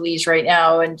in Los Feliz right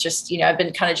now, and just, I've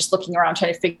been kind of just looking around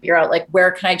trying to figure out like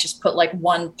where can I just put like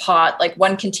one pot, like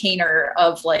one container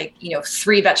of like,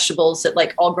 3 vegetables that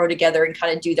like all grow together and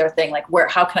kind of do their thing. Like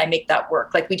how can I make that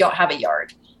work? Like we don't have a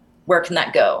yard. Where can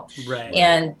that go? Right.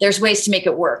 And there's ways to make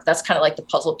it work. That's kind of like the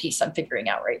puzzle piece I'm figuring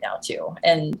out right now too.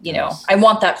 And, I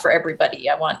want that for everybody.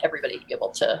 I want everybody to be able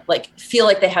to like, feel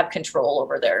like they have control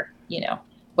over their,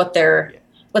 what they're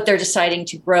deciding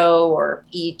to grow or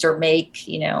eat or make.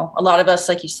 A lot of us,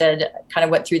 like you said, kind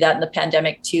of went through that in the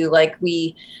pandemic too. Like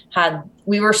we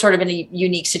were sort of in a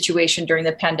unique situation during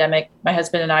the pandemic, my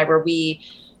husband and I, where we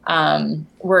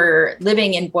were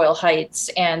living in Boyle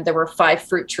Heights, and there were 5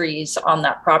 fruit trees on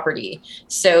that property.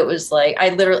 So it was like,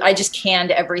 I just canned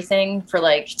everything for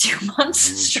like 2 months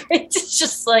straight. It's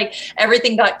just like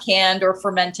everything got canned or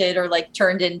fermented or like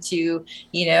turned into,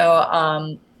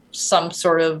 some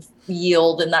sort of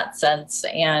yield in that sense.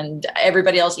 And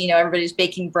everybody else, everybody's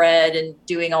baking bread and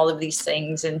doing all of these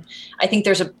things. And I think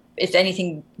if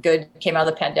anything good came out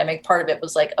of the pandemic, part of it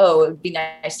was like, oh, it would be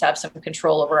nice to have some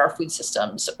control over our food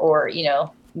systems, or,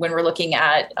 when we're looking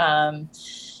at,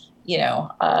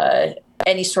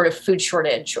 any sort of food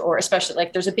shortage, or especially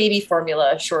like there's a baby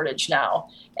formula shortage now.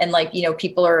 And like,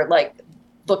 people are like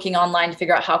looking online to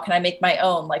figure out how can I make my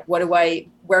own? Like,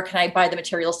 where can I buy the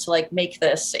materials to like make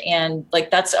this? And like,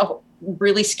 that's a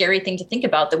really scary thing to think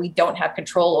about, that we don't have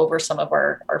control over some of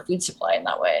our food supply in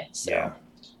that way. So.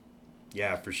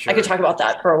 Yeah, for sure. I could talk about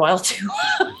that for a while too.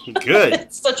 Good.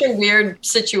 It's such a weird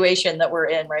situation that we're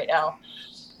in right now.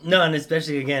 No, and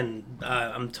especially again,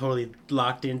 I'm totally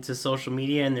locked into social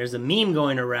media, and there's a meme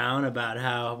going around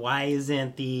about why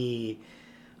isn't the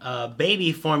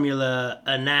baby formula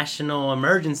a national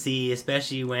emergency,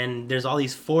 especially when there's all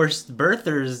these forced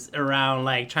birthers around,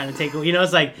 like trying to take,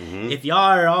 it's like, if y'all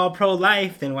are all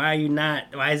pro-life, then why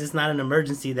is this not an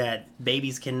emergency that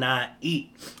babies cannot eat?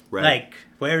 Right. Like,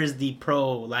 where is the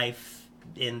pro-life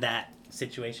in that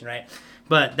situation, right?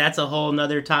 But that's a whole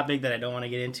nother topic that I don't want to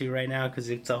get into right now, because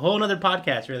it's a whole nother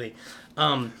podcast, really.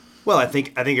 Well, I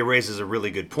think it raises a really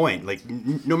good point. Like,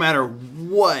 no matter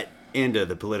what end of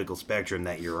the political spectrum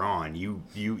that you're on, you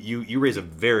raise a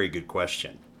very good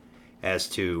question as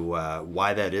to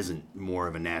why that isn't more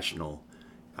of a national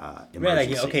emergency. Right,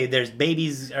 like, okay, there's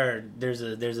babies, or there's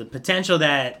a potential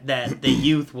that the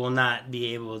youth will not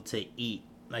be able to eat.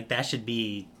 Like, that should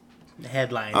be the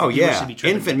headline. Oh, People yeah. should be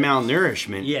tripping Infant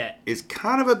malnourishment is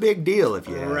kind of a big deal, if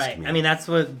you ask me. I mean, that's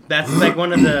like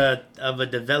one of a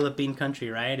developing country,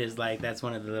 right? Is like, that's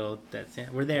one of the little,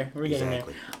 we're there. We're getting there.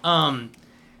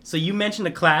 So you mentioned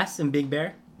a class in Big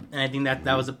Bear, and I think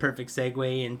that was a perfect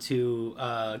segue into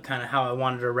kind of how I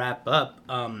wanted to wrap up.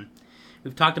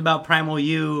 We've talked about Primal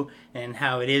U and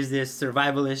how it is this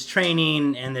survivalist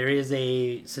training, and there is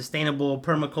a sustainable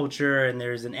permaculture, and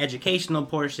there's an educational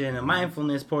portion, a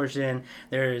mindfulness portion.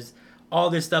 There's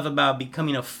all this stuff about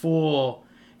becoming a full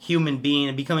human being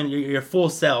and becoming your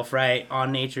full self, right,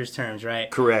 on nature's terms,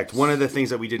 right? Correct. One of the things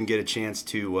that we didn't get a chance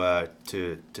to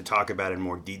talk about in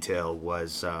more detail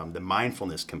was the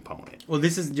mindfulness component. Well,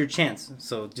 this is your chance,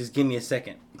 so just give me a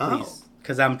second, please.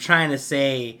 because I'm trying to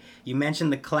say, you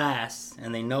mentioned the class,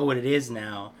 and they know what it is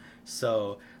now.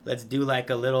 So let's do like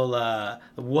a little,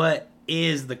 what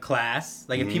is the class?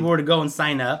 Like, if people were to go and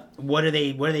sign up, what are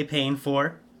they paying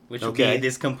for? Which would be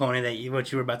this component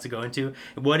what you were about to go into.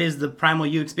 What is the Primal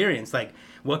You experience? Like,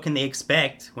 what can they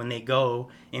expect when they go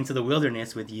into the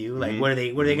wilderness with you? Like, what are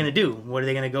they gonna do? What are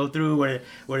they gonna go through? What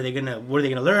are they gonna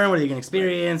learn? What are they gonna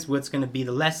experience? What's gonna be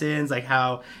the lessons? Like,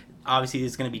 how obviously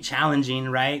it's gonna be challenging,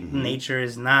 right? Nature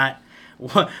is not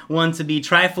one to be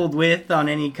trifled with on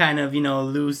any kind of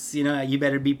loose. You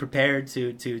better be prepared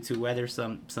to weather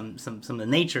some of the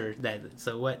nature that.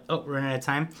 So what? Oh, we're running out of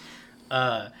time.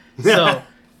 So.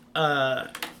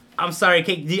 I'm sorry,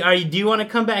 Kate. Do you want to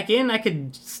come back in? I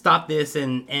could stop this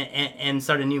and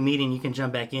start a new meeting. You can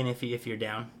jump back in if you're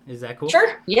down. Is that cool?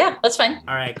 Sure. Yeah, that's fine.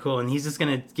 All right, cool. And he's just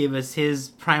gonna give us his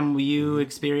Primal U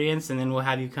experience, and then we'll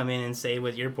have you come in and say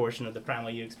what your portion of the Primal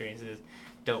U experience is.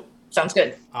 Dope. Sounds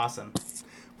good. Awesome.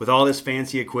 With all this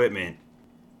fancy equipment,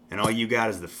 and all you got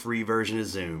is the free version of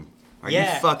Zoom. Are you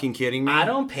fucking kidding me? I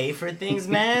don't pay for things,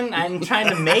 man. I'm trying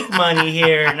to make money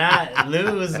here, not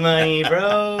lose money,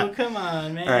 bro. Come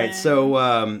on, man. All right,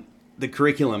 so the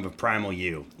curriculum of Primal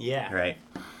U. Yeah. Right.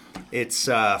 It's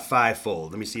fivefold.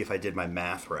 Let me see if I did my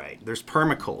math right. There's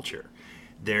permaculture.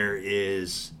 There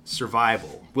is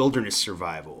survival, wilderness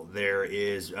survival. There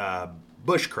is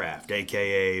bushcraft,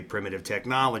 a.k.a. primitive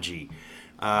technology.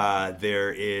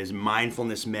 There is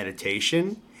mindfulness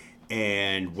meditation,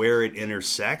 and where it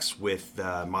intersects with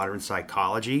modern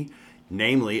psychology,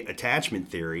 namely attachment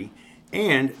theory,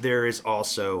 and there is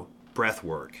also breath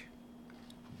work,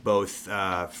 both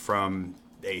from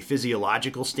a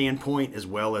physiological standpoint as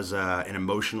well as an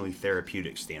emotionally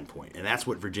therapeutic standpoint, and that's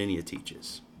what Virginia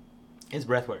teaches. It's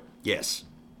breath work. Yes.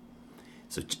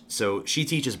 So she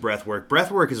teaches breath work.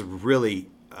 Breath work is really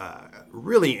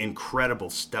incredible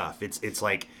stuff. It's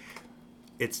like.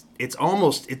 It's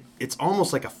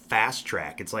almost like a fast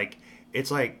track. It's like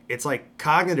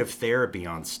cognitive therapy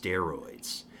on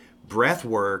steroids. Breath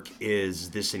work is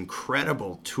this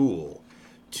incredible tool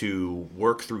to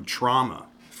work through trauma,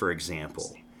 for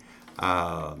example,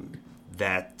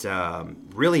 that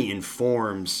really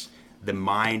informs the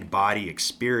mind-body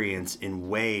experience in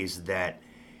ways that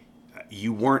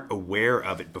you weren't aware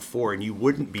of it before, and you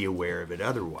wouldn't be aware of it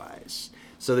otherwise.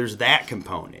 So there's that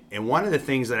component. And one of the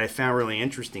things that I found really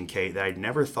interesting, Kate, that I'd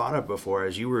never thought of before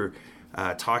as you were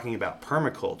talking about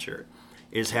permaculture,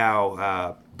 is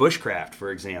how bushcraft,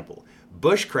 for example.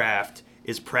 Bushcraft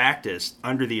is practiced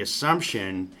under the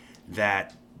assumption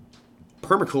that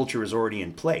permaculture is already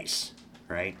in place,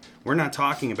 right? We're not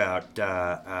talking about...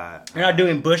 You're not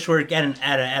doing bush work at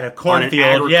a cornfield. On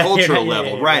an agricultural Yeah,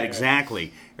 level, right,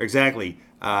 exactly.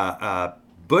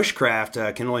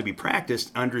 Bushcraft can only be practiced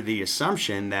under the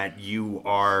assumption that you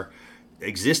are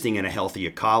existing in a healthy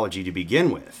ecology to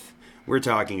begin with. We're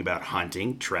talking about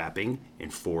hunting, trapping,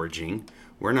 and foraging.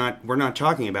 We're not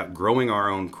talking about growing our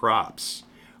own crops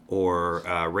or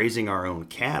raising our own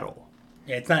cattle.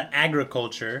 Yeah, it's not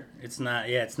agriculture. It's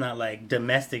not like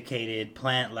domesticated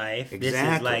plant life. Exactly.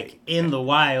 This is like in the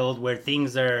wild where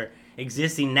things are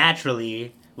existing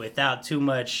naturally without too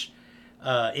much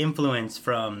influence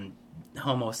from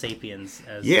Homo sapiens.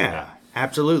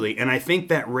 Absolutely. And I think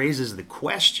that raises the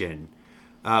question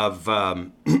of, how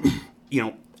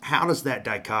does that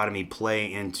dichotomy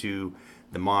play into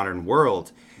the modern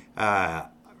world?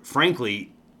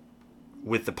 Frankly,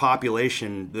 with the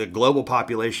population, the global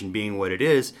population being what it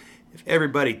is, if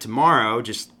everybody tomorrow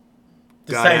just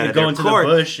decided to go into the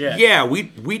bush,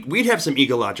 we'd have some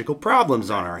ecological problems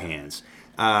on our hands.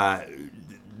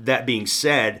 That being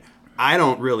said, I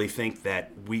don't really think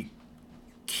that we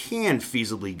can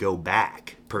feasibly go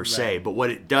back per se, but what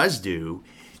it does do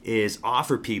is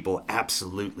offer people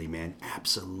absolutely.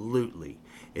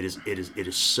 It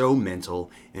is so mental,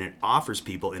 and it offers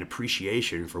people an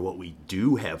appreciation for what we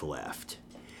do have left.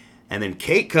 And then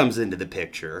Kate comes into the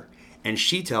picture, and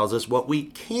she tells us what we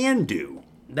can do.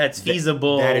 That's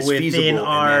feasible within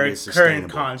our current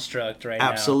construct right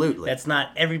now. Absolutely. That's not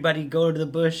everybody go to the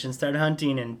bush and start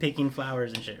hunting and picking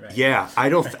flowers and shit, right? Yeah,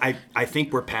 I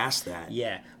think we're past that.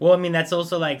 Yeah. Well, I mean, that's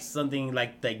also like something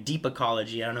like deep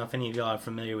ecology. I don't know if any of y'all are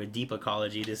familiar with deep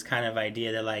ecology, this kind of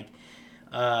idea that like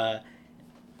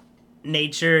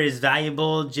nature is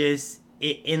valuable just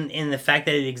in the fact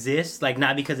that it exists, like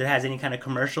not because it has any kind of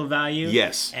commercial value.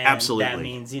 Yes, and absolutely. That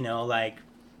means, like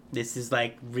this is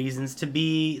like reasons to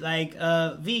be like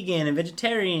vegan and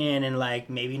vegetarian and like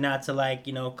maybe not to like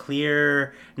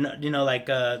clear like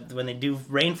when they do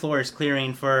rainforest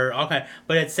clearing for all kind,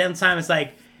 but at the same time it's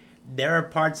like there are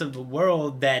parts of the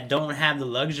world that don't have the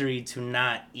luxury to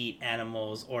not eat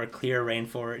animals or clear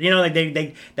rainforest. You know, like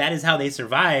they that is how they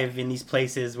survive in these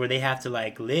places where they have to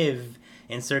like live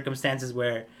in circumstances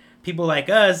where people like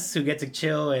us who get to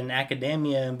chill in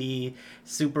academia and be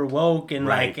super woke and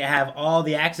Right. like have all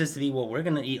the access to the, well, we're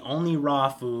gonna eat only raw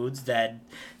foods that,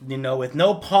 you know, with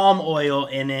no palm oil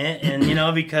in it, and you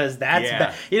know, because that's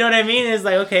Yeah. you know what I mean? It's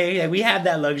like, okay, we have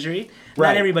that luxury. Right.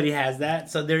 Not everybody has that,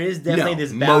 so there is definitely No,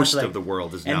 this balance. most of the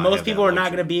world does and not most have people that are not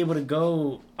luxury. going to be able to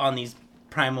go on these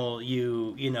primal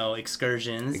you know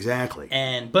excursions. Exactly.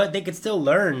 But they could still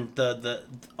learn the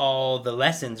all the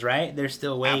lessons, right? There's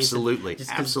still ways. Absolutely. just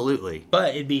 'cause- Absolutely.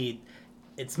 But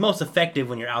it's most effective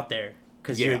when you're out there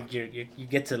because Yeah. you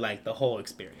get to like the whole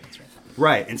experience, right?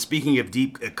 Right. And speaking of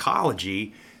deep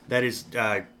ecology, that is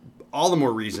all the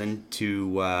more reason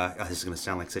to, this is going to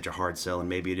sound like such a hard sell, and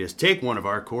maybe it is, take one of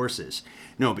our courses.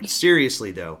 No, but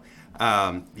seriously, though,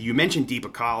 you mentioned deep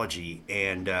ecology,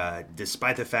 and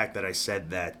despite the fact that I said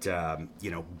that,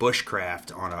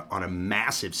 bushcraft on a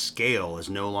massive scale is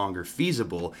no longer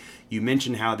feasible, you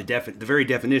mentioned how the very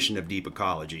definition of deep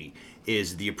ecology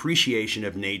is the appreciation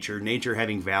of nature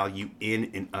having value in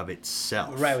and of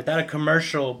itself. Right, without a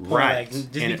commercial point, Right.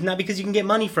 like, And not because you can get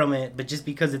money from it, but just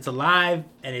because it's alive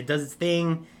and it does its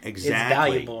thing. Exactly. It's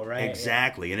valuable, right?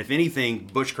 Exactly. And if anything,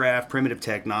 bushcraft, primitive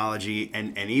technology,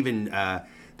 and even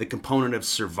the component of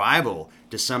survival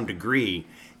to some degree,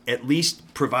 at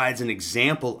least provides an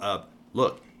example of,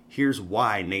 look, here's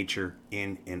why nature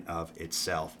in and of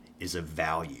itself is of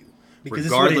value. Because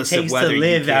this is what it takes to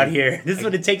live out here. This is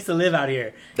what it takes to live out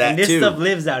here. That and this too. stuff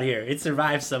lives out here. It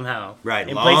survives somehow. Right.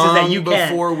 In places that you Long can't.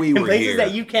 before we in were places here.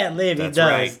 that you can't live, That's it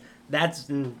does. right. That's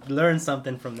learn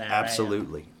something from that.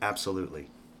 Absolutely. Absolutely. Right?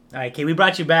 All right, Kay, we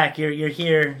brought you back. You're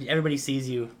here. Everybody sees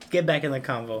you. Get back in the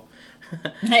convo.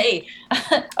 Hey,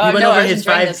 You went over his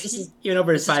five. This is You went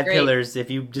over his this is five great. pillars.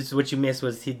 If you just what you missed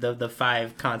was the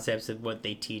 5 concepts of what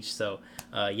they teach. So,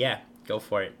 yeah, go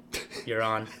for it. You're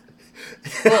on.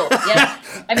 cool. Yeah,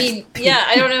 I mean, yeah,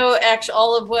 I don't know actually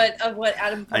all of what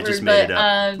Adam covered, I just made but it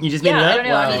up. You just made yeah, it up? I don't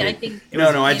know. Wow. I mean, I think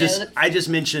No, I you just know, I just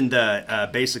mentioned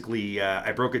basically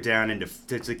I broke it down into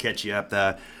to catch you up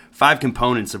the 5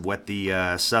 components of what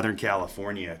the Southern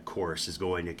California course is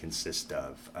going to consist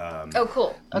of. oh,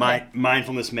 cool. Okay.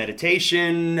 Mindfulness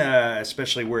meditation,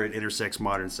 especially where it intersects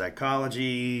modern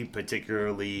psychology,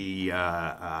 particularly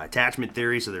attachment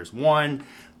theory. So there's one.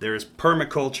 There's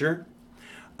permaculture.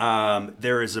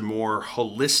 There is a more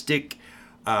holistic,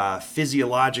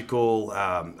 physiological,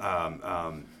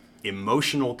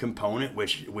 emotional component,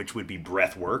 which would be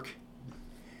breath work.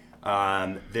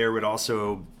 There would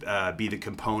also be the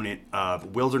component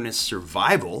of wilderness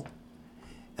survival.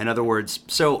 In other words,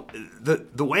 so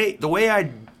the way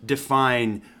I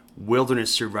define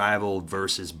wilderness survival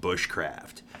versus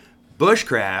bushcraft.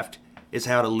 Bushcraft is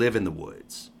how to live in the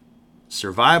woods.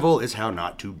 Survival is how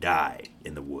not to die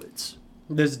in the woods.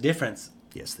 There's a difference.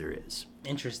 Yes, there is.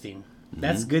 Interesting.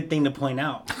 That's a good thing to point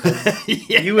out.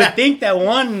 Yeah. You would think that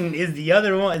one is the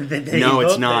other one. That they No,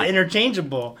 it's both not. are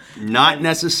interchangeable. Not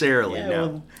necessarily, Yeah, no.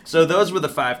 well- So those were the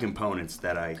 5 components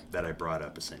that I brought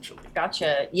up essentially.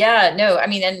 Gotcha. Yeah, no, I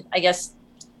mean, and I guess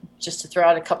just to throw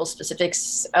out a couple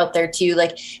specifics out there too,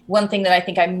 like one thing that I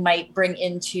think I might bring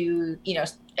into,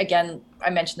 again, I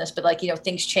mentioned this, but like,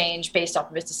 things change based off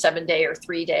of it's a 7-day or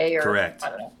 3-day or Correct. I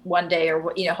don't know, 1 day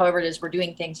or, however it is we're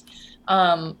doing things.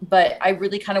 But I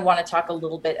really kind of want to talk a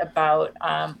little bit about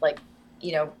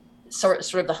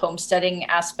sort of the homesteading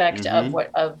aspect Mm-hmm.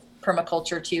 of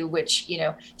permaculture too, which,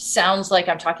 sounds like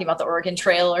I'm talking about the Oregon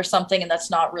Trail or something. And that's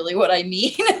not really what I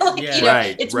mean. Yeah.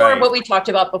 Right, it's more right. of what we talked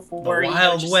about The before.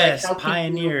 Wild just like West, how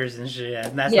can you- pioneers and shit.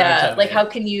 And that's yeah, not like how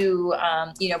can you,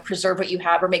 preserve what you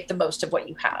have or make the most of what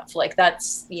you have? Like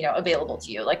that's, available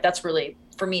to you. Like that's really,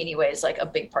 for me anyways, like a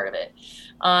big part of it.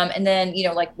 And then,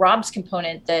 like Rob's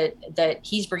component that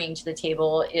he's bringing to the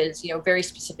table is, very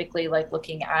specifically like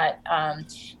looking at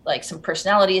like some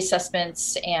personality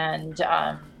assessments and,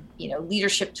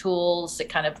 leadership tools that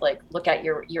kind of like look at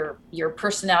your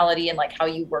personality and like how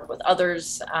you work with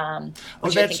others. Oh,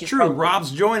 Which I that's think is true. probably-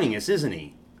 Rob's joining us, isn't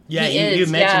he? Yeah, He you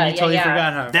is. mentioned Yeah, you totally yeah.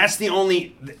 forgot how. That's the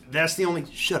only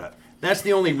shut up. That's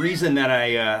the only reason that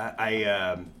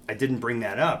I didn't bring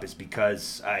that up is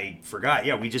because I forgot.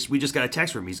 Yeah, we just got a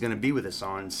text from him. He's going to be with us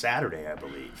on Saturday, I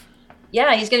believe.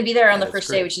 Yeah, he's going to be there on the That's first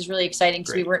great. day, which is really exciting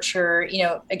because we Great. weren't sure,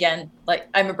 again, like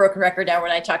I'm a broken record now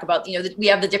when I talk about, that we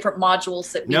have the different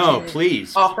modules that we No, can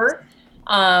please. offer.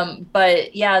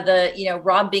 But yeah,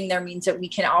 Rob being there means that we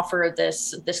can offer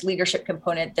this leadership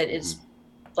component that is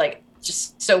like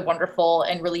just so wonderful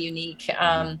and really unique.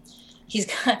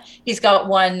 he's got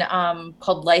one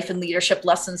called Life and Leadership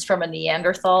Lessons from a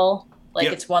Neanderthal. Like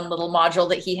Yep. it's one little module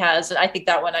that he has, and I think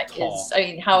that one is. I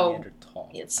mean, how Neanderthal.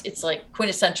 it's like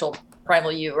quintessential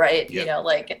Primal You, right? Yep. You know,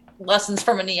 like lessons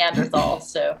from a Neanderthal.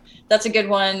 So that's a good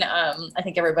one. I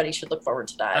think everybody should look forward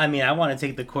to that. I mean, I want to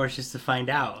take the course just to find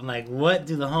out. Like, what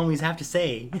do the homies have to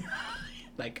say?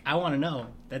 Like, I want to know.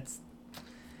 That's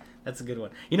a good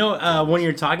one. You know, when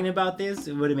you're talking about this,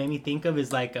 what it made me think of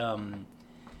is like a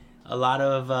lot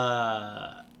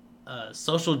of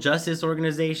social justice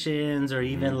organizations, or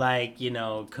even like, you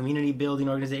know, community building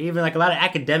organizations, even like a lot of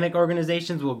academic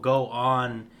organizations will go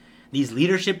on these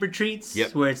leadership retreats.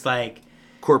 Yep. Where it's like,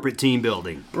 Corporate team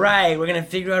building. right, we're gonna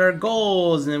figure out our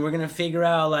goals, and then we're gonna figure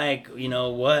out like, you know,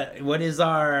 what is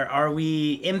are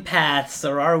we empaths,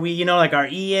 or are we, you know, like our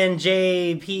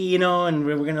ENJP, you know, and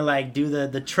we're gonna like do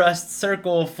the trust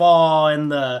circle fall, and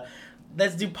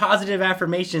let's do positive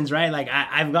affirmations, right? Like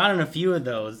I've gone on a few of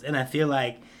those, and I feel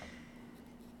like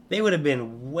they would have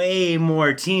been way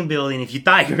more team building if you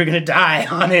thought you were gonna die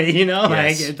on it, you know?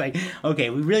 Like Yes. it's like, okay,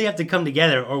 we really have to come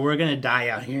together, or we're gonna die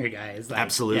out here, guys. Like,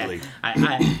 Absolutely.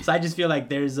 yeah. So I just feel like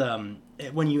there's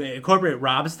when you incorporate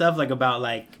Rob stuff like about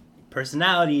like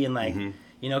personality and like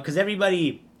you know, because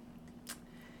everybody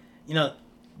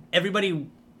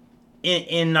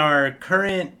in our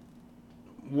current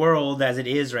world as it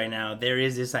is right now, there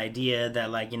is this idea that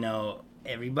like, you know,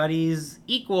 everybody's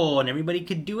equal and everybody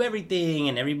could do everything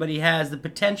and everybody has the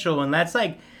potential, and that's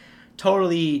like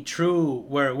totally true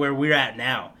where we're at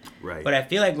now. Right. But I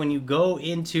feel like when you go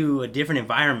into a different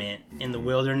environment in the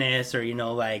wilderness, or, you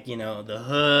know, like, you know, the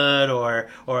hood, or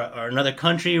another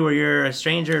country where you're a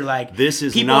stranger, like, This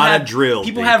is people not have, a drill,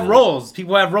 People have people. roles.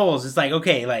 People have roles. It's like,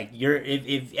 okay, like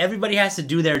if everybody has to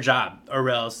do their job, or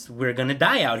else we're gonna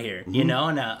die out here, you know.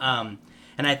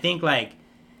 And I think like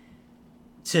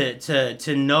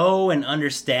to know and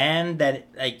understand that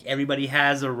like everybody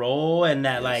has a role, and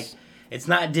that like it's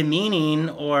not demeaning,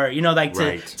 or, you know, like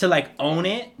to like own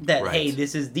it, that hey,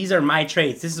 these are my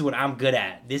traits, this is what I'm good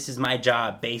at, this is my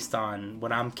job based on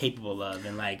what I'm capable of,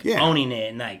 and like owning it,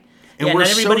 and like And not we're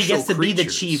everybody social gets to be the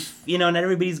creatures. chief, you know, not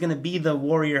everybody's gonna be the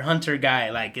warrior hunter guy.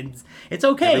 Like it's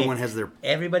okay. Everyone has their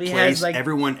everybody place. has like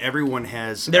everyone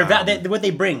has their what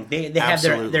they bring. They have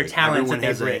their talents Everyone that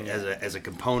has they bring. as a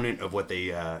component of what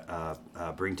they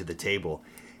bring to the table,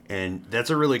 and that's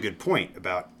a really good point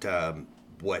about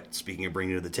what. Speaking of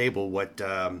bringing to the table, what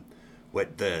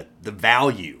the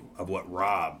value of what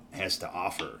Rob has to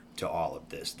offer to all of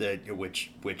this,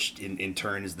 which in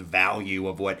turn is the value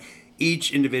of what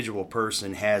each individual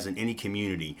person has in any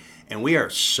community. And we are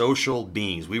social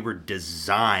beings. We were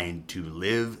designed to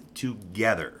live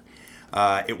together.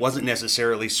 It wasn't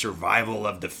necessarily survival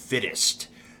of the fittest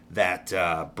that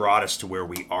brought us to where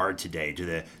we are today,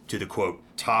 to the quote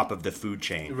top of the food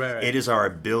chain. Right. It is our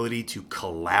ability to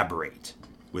collaborate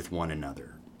with one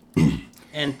another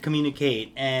and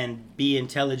communicate and be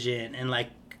intelligent and like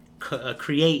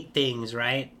create things,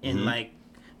 right? In like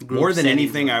group more than settings.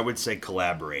 anything. I would say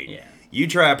collaborate. Yeah. You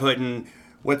try putting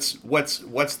what's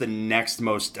the next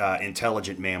most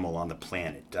intelligent mammal on the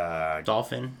planet?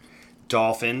 Dolphin.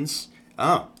 Dolphins.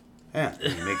 Oh, yeah,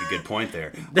 you make a good point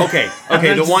there. Okay.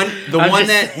 The one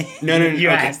that no, You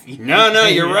okay. asked. No,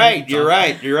 you're right. You're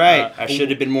right. I should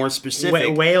have been more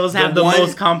specific. Whales have the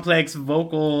most complex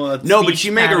vocal. No, but speech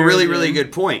you make a patterns really and-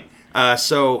 good point.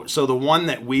 So the one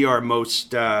that we are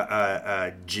most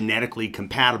genetically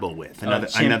compatible with,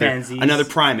 chimpanzees. another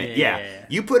primate. Yeah. Yeah.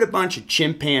 You put a bunch of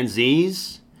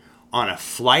chimpanzees on a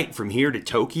flight from here to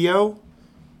Tokyo,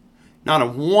 not a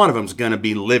one of them's going to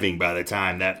be living by the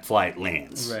time that flight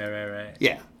lands. Right.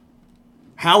 Yeah.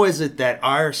 How is it that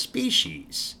our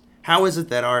species,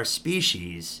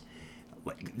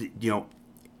 you know,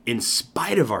 in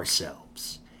spite of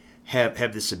ourselves,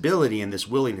 have this ability and this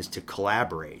willingness to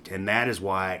collaborate? And that is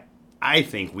why I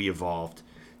think we evolved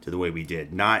to the way we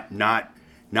did. Not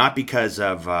because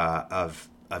of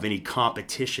any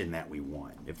competition that we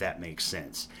won, if that makes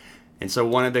sense. And so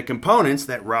one of the components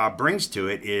that Rob brings to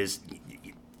it is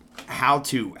how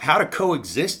to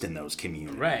coexist in those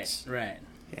communities. Right.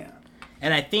 Yeah.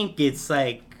 And I think it's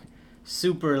like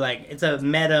super like it's a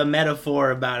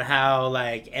metaphor about how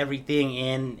like everything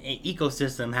in an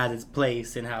ecosystem has its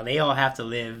place and how they all have to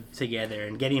live together,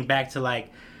 and getting back to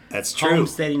like That's true.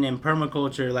 homesteading and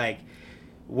permaculture, like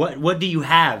what do you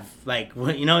have? Like,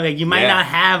 you know, like you might Yeah. not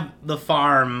have the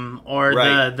farm or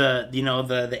Right.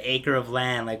 the acre of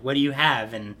land. Like, what do you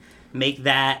have? And make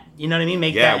that, you know what I mean?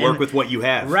 Make Yeah, that work and- with what you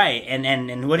have. Right.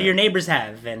 And what do your neighbors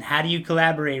have? And how do you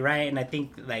collaborate, right? And I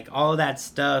think like all of that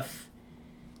stuff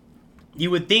you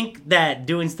would think that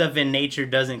doing stuff in nature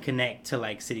doesn't connect to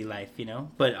like city life, you know,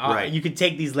 but Right. you could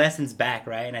take these lessons back,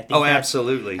 right? And I think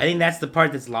Absolutely. I think that's the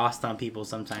part that's lost on people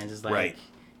sometimes. Is like, Right.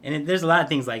 and there's a lot of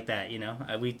things like that, you know.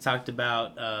 We talked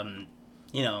about,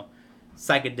 you know,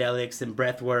 psychedelics and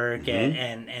breath work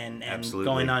and Absolutely.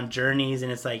 going on journeys,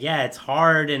 and it's like, yeah, it's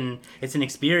hard and it's an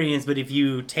experience, but if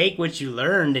you take what you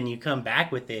learned and you come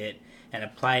back with it and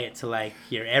apply it to like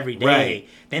your everyday, Right.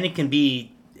 then it can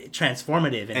be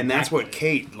transformative. And that's impactful. what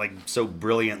Kate like so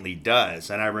brilliantly does.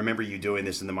 And I remember you doing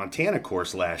this in the Montana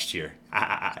course last year.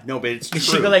 No, but it's true. Did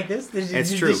she go like this?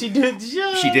 It's true. Did she do it?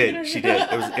 She did. She did.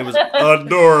 It was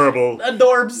adorable.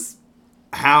 Adorbs.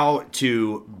 How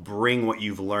to bring what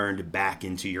you've learned back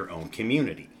into your own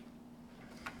community.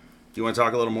 Do you want to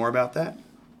talk a little more about that?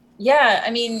 Yeah,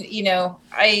 I mean, you know,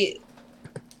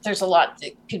 there's a lot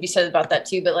that could be said about that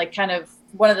too, but like kind of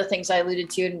one of the things I alluded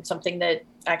to and something that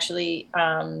actually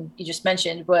you just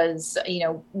mentioned was, you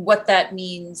know, what that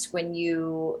means when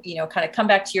you know, kind of come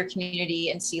back to your community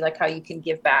and see like how you can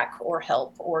give back or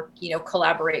help or, you know,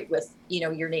 collaborate with, you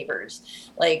know, your neighbors.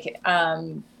 Like,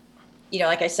 you know,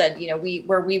 like I said, you know,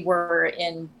 where we were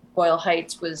in Boyle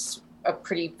Heights was a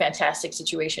pretty fantastic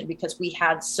situation because we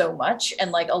had so much,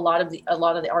 and like a lot of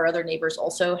our other neighbors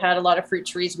also had a lot of fruit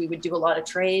trees. We would do a lot of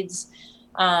trades.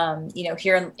 You know,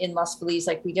 here in Las Feliz,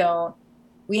 like we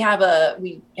have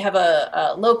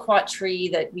a loquat tree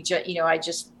that you know, I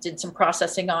just did some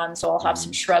processing on, so I'll have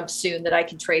some shrubs soon that I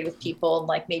can trade with people and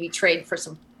like maybe trade for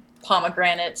some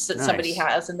pomegranates that somebody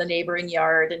has in the neighboring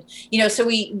yard. And, you know, so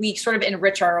we sort of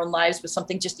enrich our own lives with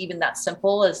something just even that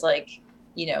simple as like,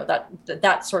 you know,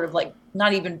 that sort of like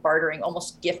not even bartering,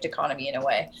 almost gift economy in a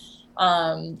way.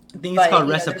 I think it's called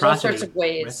reciprocity. There's all sorts of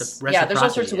ways. Yeah, there's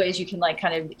all sorts of ways you can like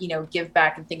kind of, you know, give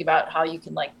back and think about how you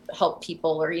can like help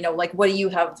people, or, you know, like what do you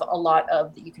have a lot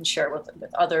of that you can share with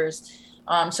others.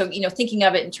 So, you know, thinking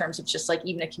of it in terms of just like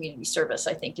even a community service,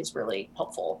 I think is really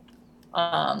helpful.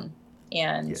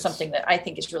 And something that I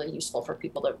think is really useful for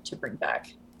people to bring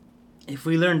back. If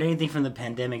we learned anything from the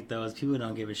pandemic, though, is people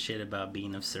don't give a shit about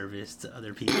being of service to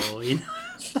other people. You know,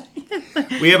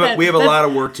 we have a lot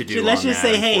of work to do. Let's on just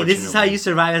that, say, hey, this is how you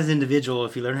survive as an individual.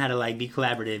 If you learn how to like be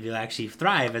collaborative, you'll actually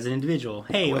thrive as an individual.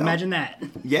 Hey, Well, imagine that.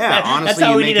 Yeah, honestly, that's how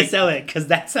you we make need to sell it, because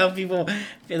that's how people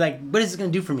feel like, what is this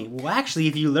going to do for me? Well, actually,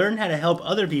 if you learn how to help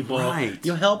other people, Right.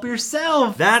 you'll help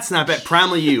yourself. That's not bad.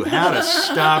 Primal You, how to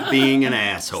stop being an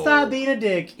asshole. Stop being a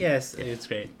dick. Yes, it's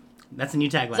great. That's a new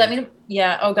tagline. Does that mean,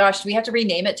 yeah, oh gosh, do we have to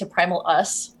rename it to Primal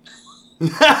Us?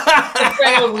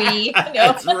 Primal We. No.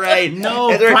 That's right. No,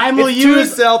 That's right. Primal it's You too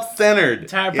is- self-centered.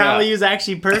 Primal You is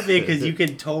actually perfect because you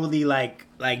could totally like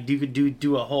you could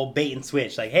do a whole bait and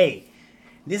switch. Like, hey,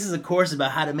 this is a course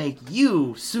about how to make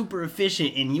you super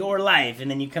efficient in your life, and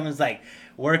then you come as like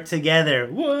work together.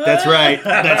 What? That's right.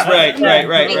 That's right. Yeah,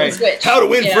 Right. bait and switch. How to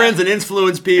win Yeah. friends and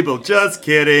influence people. Just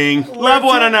kidding. Love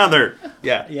one another.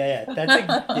 Yeah. Yeah.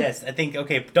 That's yes. I think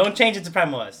okay. Don't change it to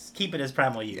Primal Us. Keep it as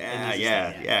Primal You.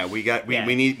 Yeah. We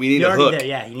need You're a already hook. there.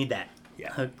 Yeah, you need that.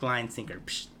 Yeah. Hook, line, sinker.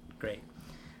 Psh, great.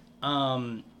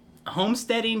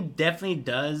 Homesteading definitely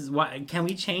does. Why can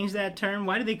we change that term?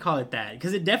 Why do they call it that?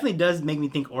 Because it definitely does make me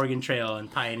think Oregon Trail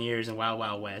and pioneers and Wild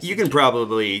Wild West. You can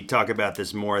probably talk about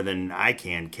this more than I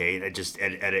can, Kate. I just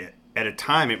at a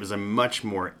time it was a much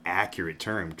more accurate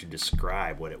term to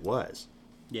describe what it was.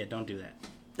 Yeah, don't do that.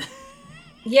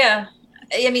 Yeah.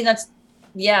 I mean, that's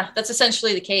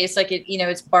essentially the case. Like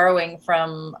it's borrowing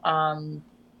from,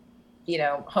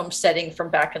 homesteading from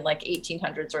back in like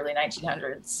 1800s, early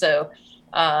 1900s. So,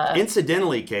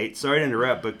 incidentally, Kate, sorry to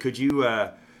interrupt, but could you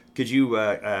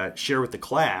share with the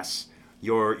class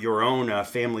your own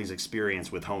family's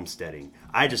experience with homesteading?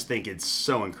 I just think it's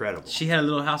so incredible. She had a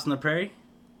little house on the prairie.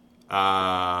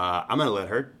 I'm gonna let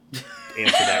her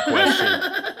answer that question.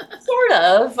 Sort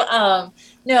of.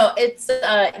 No, it's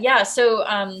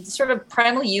So sort of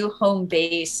Primal You home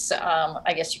base,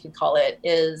 I guess you could call it,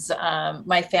 is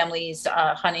my family's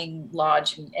hunting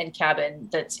lodge and cabin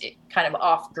that's kind of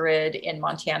off grid in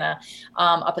Montana,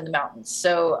 up in the mountains.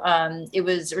 So it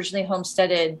was originally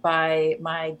homesteaded by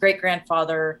my great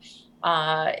grandfather.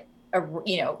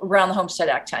 Around the Homestead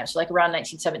Act time, so like around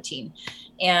 1917,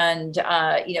 and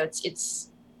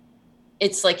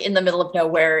it's like in the middle of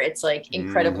nowhere. It's like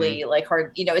incredibly like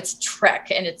hard, it's a trek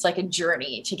and it's like a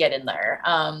journey to get in there.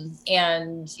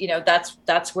 And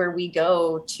that's where we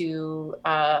go to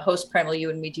host Primal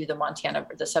U, and we do the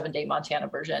 7-day Montana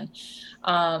version.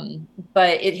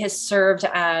 But it has served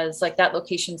as like, that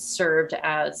location served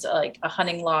as like a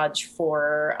hunting lodge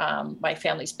for my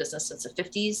family's business since the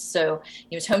 50s. So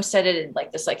it was homesteaded in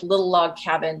like this like little log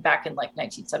cabin back in like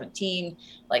 1917.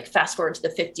 Like fast forward to the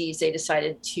 50s, they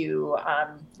decided to,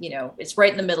 it's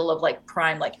right in the middle of like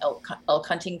prime like elk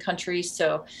hunting country.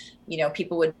 So,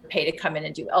 people would pay to come in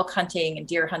and do elk hunting and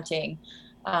deer hunting.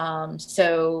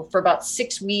 So for about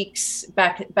 6 weeks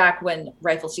back when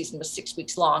rifle season was 6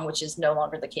 weeks long, which is no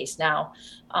longer the case now.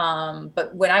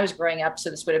 But when I was growing up, so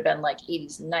this would have been like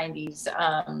 80s and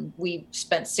 90s, we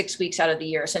spent 6 weeks out of the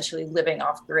year essentially living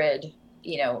off grid,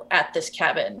 at this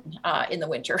cabin, in the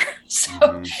winter.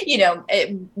 So,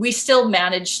 we still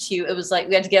managed to, it was like,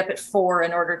 we had to get up at 4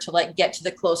 in order to like get to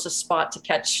the closest spot to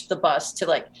catch the bus to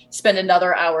like spend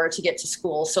another hour to get to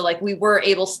school. So like we were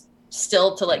able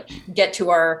still to like get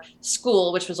to our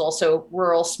school, which was also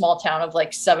rural, small town of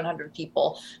like 700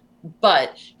 people.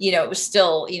 But, it was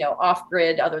still, off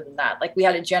grid. Other than that, like we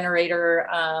had a generator,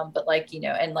 but like,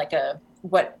 and like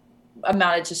what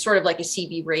amounted to sort of like a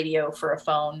CB radio for a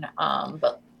phone.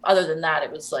 But other than that,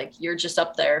 it was like, you're just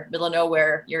up there, middle of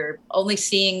nowhere. You're only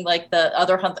seeing like the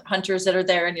other hunters that are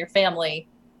there in your family.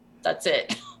 That's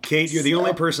it. Kate, you're the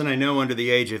only person I know under the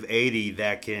age of 80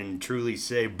 that can truly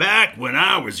say, back when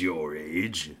I was your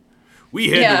age,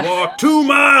 we had to walk 2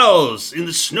 miles in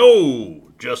the snow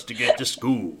just to get to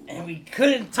school. And we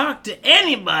couldn't talk to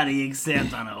anybody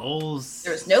except on an old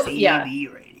there was no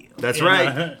CB radio. That's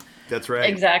right. That's right.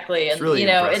 Exactly. And, really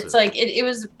impressive. it's like, it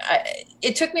was,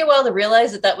 it took me a while to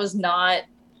realize that was not,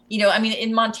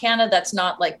 in Montana, that's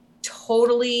not like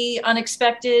totally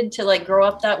unexpected to like grow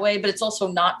up that way, but it's also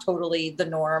not totally the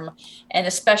norm. And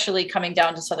especially coming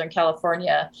down to Southern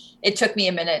California, it took me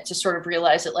a minute to sort of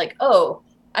realize that like, oh,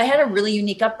 I had a really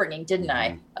unique upbringing, didn't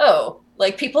I? Oh,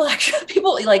 like people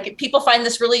find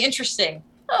this really interesting.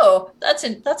 Oh,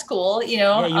 that's cool.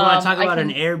 Yeah, you want to talk about an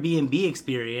Airbnb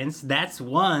experience? That's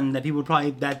one that people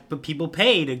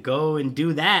pay to go and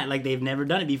do that. Like they've never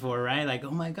done it before, right? Like,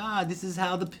 oh my God, this is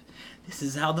how the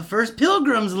first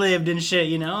pilgrims lived and shit. Like,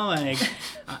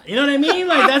 you know what I mean?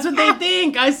 Like that's what they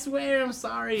think. I swear, I'm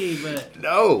sorry, but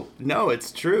no,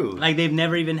 it's true. Like they've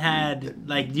never even had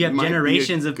like you have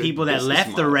generations of people that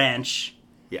left the ranch.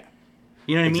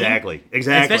 You know what I mean? Exactly.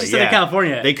 Especially Southern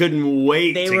California. They couldn't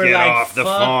wait to get off the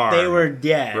farm. They were,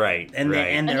 Right.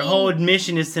 And their whole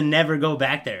mission is to never go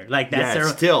back there. Like, that's their...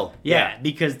 still. Yeah,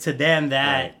 because to them,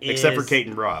 that is... Except for Kate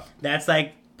and Rob. That's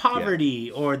like poverty,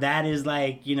 or that is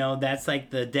like, that's like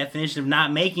the definition of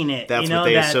not making it. That's what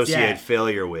they associate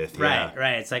failure with.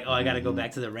 Right. It's like, oh, I gotta go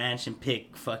back to the ranch and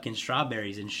pick fucking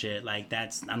strawberries and shit. Like,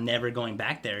 I'm never going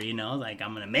back there, Like,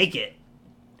 I'm gonna make it.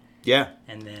 Yeah.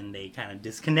 And then they kind of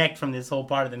disconnect from this whole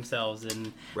part of themselves,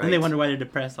 and then they wonder why they're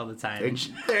depressed all the time.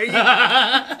 There you go.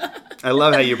 I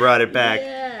love how you brought it back.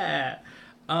 Yeah.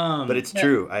 But it's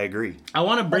true. I agree. I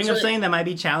want to bring up something that might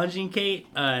be challenging, Kate.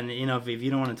 And, if you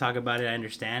don't want to talk about it, I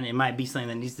understand. It might be something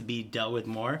that needs to be dealt with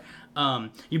more.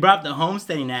 You brought up the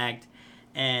Homesteading Act,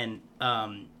 and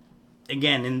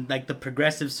again, in like the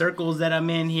progressive circles that I'm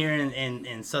in here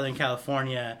in Southern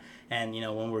California, and,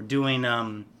 when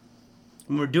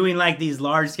we're doing like these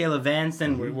large scale events,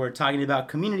 and we're talking about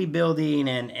community building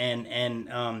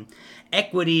and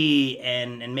equity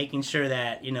and making sure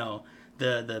that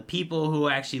the people who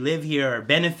actually live here are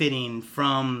benefiting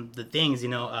from the things.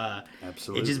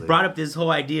 Absolutely. It just brought up this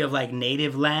whole idea of like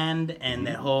native land and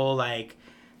that whole like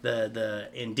the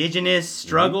indigenous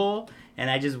struggle, and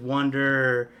I just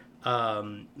wonder how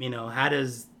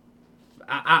does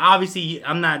obviously,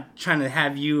 I'm not trying to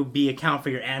have you account for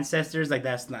your ancestors. Like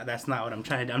that's not what I'm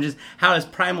trying to do. I'm just, how is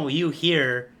Primal you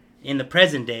here in the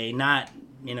present day? Not,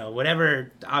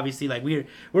 whatever. Obviously, like we're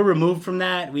removed from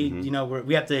that. We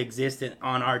we have to exist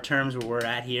on our terms where we're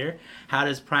at here. How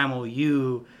does Primal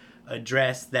you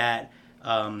address that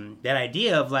that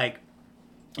idea of like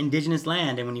indigenous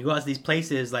land? And when you go out to these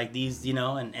places like these,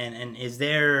 and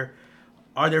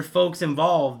are there folks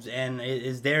involved, and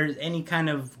is there any kind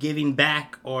of giving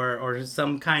back or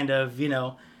some kind of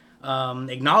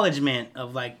acknowledgement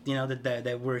of like how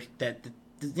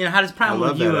does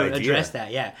Primal you address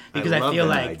that? Yeah, because I feel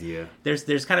like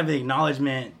there's kind of an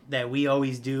acknowledgement that we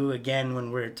always do again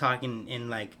when we're talking in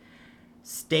like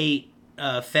state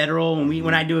federal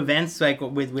when I do events like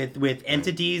with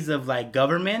entities of like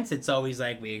governments, it's always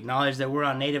like we acknowledge that we're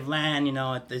on native land. You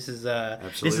know, this is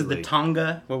the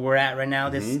Tonga where we're at right now.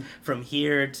 This from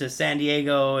here to San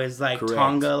Diego is like Correct.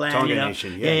 Tonga land. Tonga you know?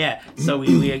 Nation, yeah. So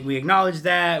we acknowledge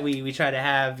that. We try to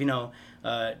have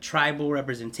tribal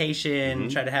representation.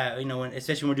 Try to have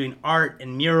especially when we're doing art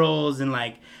and murals and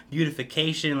like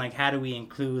beautification. Like how do we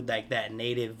include like that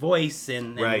native voice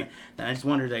and I just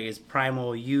wondered, like, is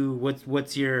Primal,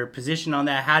 what's your position on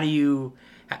that? Are you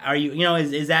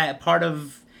is that part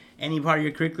of any part of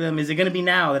your curriculum? Is it going to be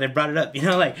now that I brought it up?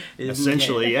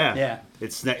 Essentially, yeah. Yeah.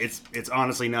 It's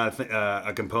honestly not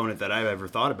a component that I've ever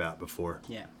thought about before.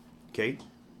 Yeah. Kate?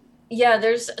 Yeah,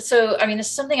 this is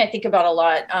something I think about a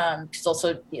lot, because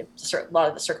also a lot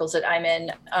of the circles that I'm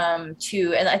in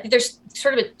too, and I think there's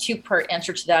sort of a two-part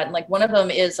answer to that. And like one of them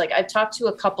is like I've talked to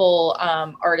a couple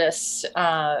artists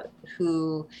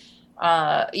who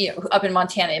up in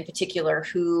Montana in particular,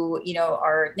 who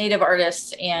are native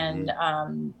artists and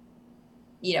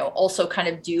also kind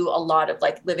of do a lot of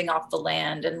like living off the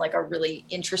land and like are really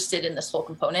interested in this whole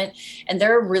component. And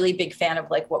they're a really big fan of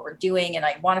like what we're doing, and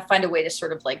I want to find a way to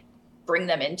sort of like bring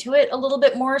them into it a little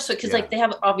bit more. So, because like they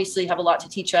obviously have a lot to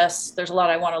teach us. There's a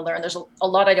lot I want to learn. There's a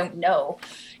lot I don't know,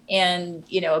 and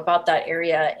about that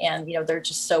area, and they're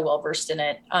just so well versed in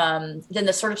it. Then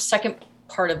the sort of second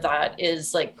part of that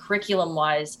is like curriculum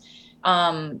wise,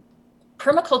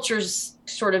 permaculture's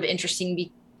sort of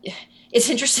interesting. It's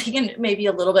interesting and maybe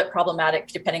a little bit problematic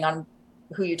depending on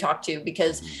who you talk to,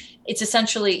 because it's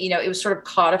essentially, it was sort of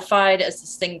codified as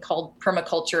this thing called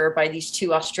permaculture by these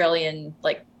two Australian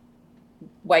like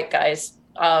white guys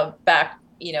back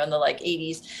in the like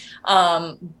 80s,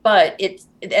 but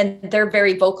and they're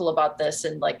very vocal about this,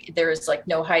 and like there is like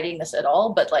no hiding this at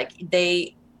all, but like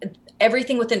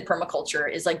everything within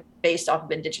permaculture is like based off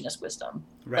of indigenous wisdom,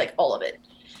 like all of it.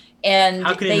 And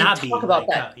how could they it not talk be about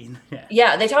like, that.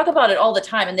 Yeah, they talk about it all the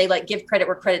time, and they like give credit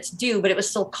where credit's due, but it was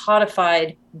still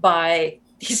codified by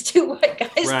these two white guys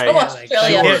from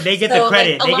Australia. Like, they get the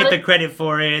credit. They get the credit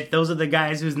for it. Those are the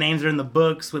guys whose names are in the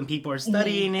books when people are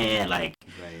studying it. Like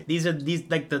these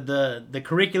like the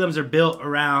curriculums are built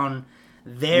around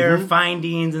their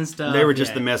findings and stuff. They were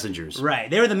just the messengers. Right.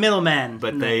 They were the middlemen.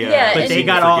 But they they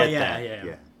got all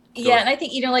Yeah, and I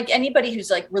think like anybody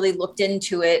who's like really looked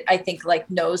into it, I think like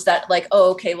knows that like, oh,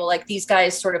 okay, well, like these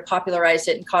guys sort of popularized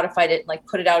it and codified it and like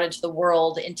put it out into the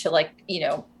world into like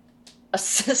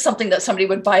something that somebody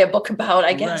would buy a book about,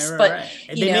 I guess. But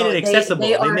they made it accessible.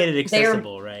 They made it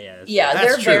accessible, right? Yeah, that's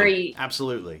they're true. very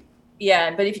absolutely.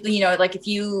 Yeah, but if like if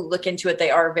you look into it,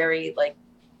 they are very like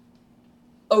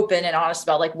open and honest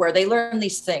about like where they learn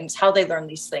these things, how they learn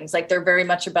these things. Like they're very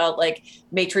much about like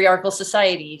matriarchal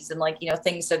societies and like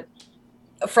things that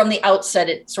from the outset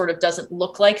it sort of doesn't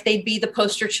look like they'd be the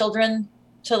poster children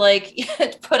to like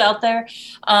put out there,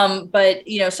 but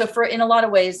so for in a lot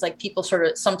of ways, like people sort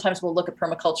of sometimes will look at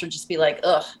permaculture and just be like,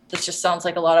 ugh, this just sounds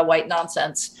like a lot of white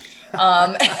nonsense,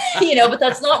 but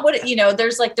that's not what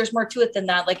there's more to it than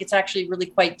that. Like it's actually really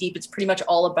quite deep. It's pretty much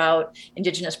all about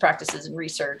indigenous practices and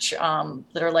research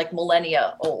that are like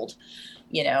millennia old,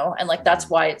 and like that's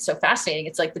why it's so fascinating.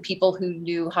 It's like the people who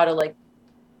knew how to like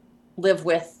live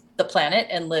with the planet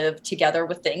and live together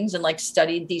with things and like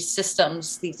studied these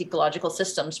systems, these ecological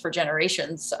systems for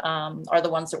generations, are the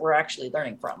ones that we're actually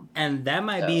learning from. And that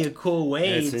might be a cool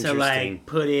way to like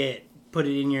put it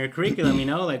in your curriculum,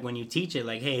 like when you teach it,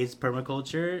 like, hey, it's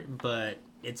permaculture, but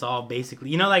it's all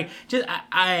basically, like just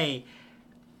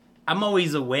I'm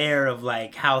always aware of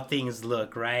like how things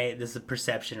look, right? This is a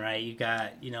perception, right? You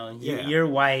got, you're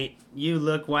white, you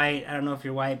look white. I don't know if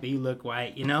you're white, but you look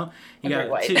white, You got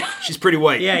white. She's pretty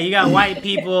white. Yeah, you got white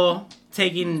people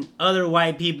taking other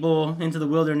white people into the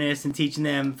wilderness and teaching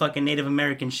them fucking Native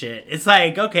American shit. It's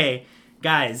like, okay,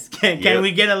 guys, can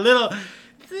we get a little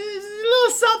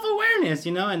self-awareness,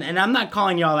 and I'm not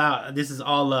calling y'all out. This is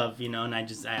all love, and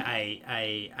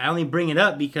I only bring it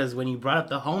up because when you brought up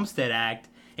the Homestead Act,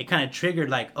 it kind of triggered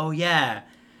like, oh yeah,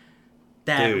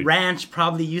 that ranch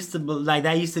probably used to be like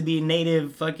that used to be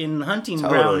native fucking hunting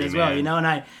ground as well,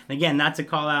 And again, not to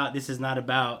call out, this is not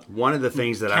about one of the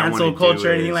things that cancel I want to culture do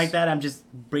or anything like that. I'm just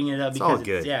bringing it up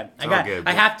because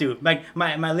I have to. Like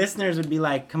my listeners would be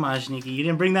like, come on, SHNEAKY, you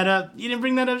didn't bring that up.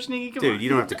 SHNEAKY, come on. Dude, you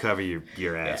don't have to cover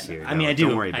your ass here. I mean, I do.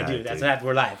 Don't worry about it. That's what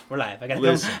we're live. I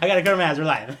gotta cover my ass. We're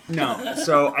live. No.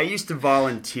 So I used to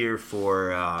volunteer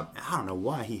for. I don't know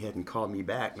why he hadn't called me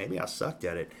back. Maybe I sucked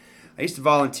at it. I used to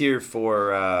volunteer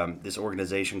for this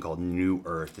organization called New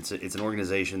Earth. It's an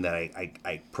organization that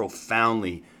I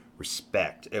profoundly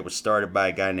respect. It was started by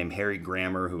a guy named Harry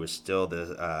Grammer, who is still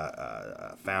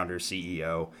the founder,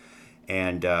 CEO.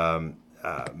 And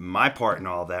my part in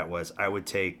all of that was I would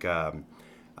take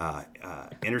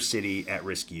inner city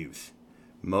at-risk youth,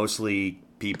 mostly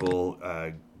people,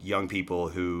 young people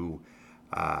who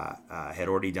had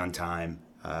already done time,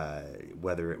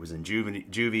 whether it was in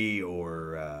juvie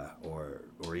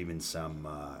or even some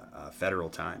federal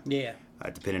time. Yeah.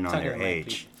 Depending on Talk their about my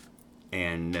age.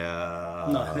 And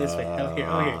No, this way.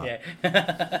 Over here.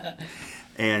 Yeah.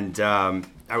 and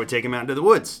I would take them out into the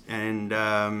woods, and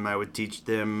I would teach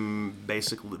them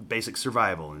basic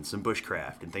survival and some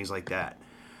bushcraft and things like that.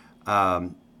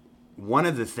 One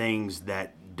of the things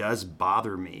that does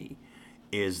bother me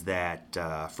is that,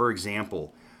 for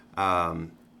example,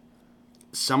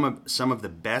 some of the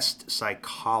best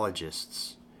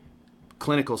psychologists,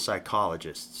 clinical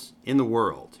psychologists in the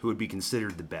world, who would be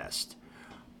considered the best,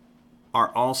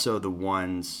 are also the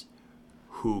ones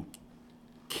who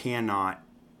cannot,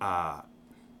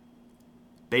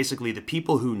 basically the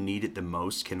people who need it the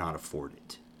most cannot afford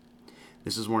it.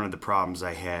 This is one of the problems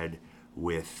I had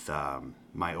with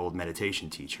my old meditation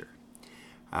teacher.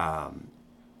 Part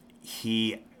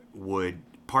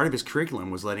of his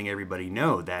curriculum was letting everybody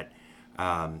know that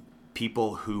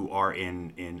people who are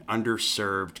in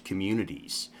underserved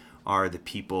communities are the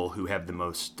people who have the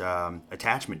most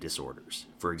attachment disorders,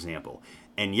 for example.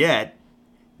 And yet,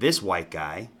 this white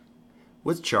guy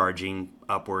was charging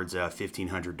upwards of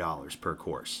 $1,500 per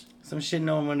course. Some shit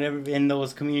no one would ever in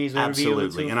those communities would ever be able to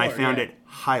Absolutely, and I afford, found yeah. it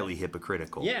highly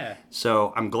hypocritical. Yeah.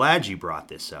 So I'm glad you brought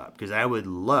this up, because I would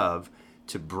love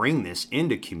to bring this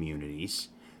into communities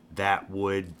that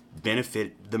would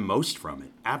benefit the most from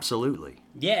it. Absolutely.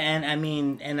 Yeah, and I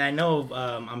mean, and I know,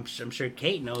 I'm sure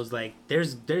Kate knows, like,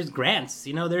 there's grants,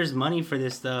 there's money for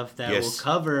this stuff that Yes. will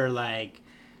cover, like,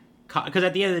 because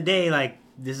at the end of the day, like,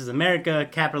 this is America,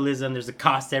 capitalism, there's a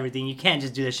cost to everything. You can't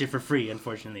just do this shit for free,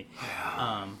 unfortunately.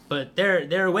 But there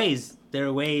are ways, there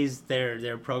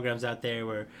are programs out there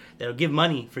where that'll give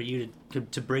money for you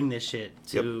to bring this shit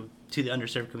to the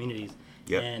underserved communities.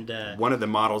 Yep. And one of the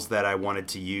models that I wanted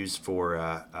to use for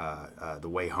the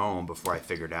way home, before I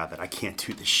figured out that I can't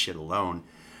do this shit alone,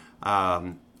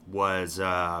 was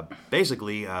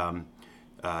basically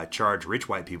charge rich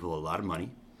white people a lot of money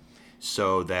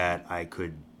so that I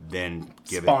could then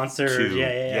give Sponsor, it to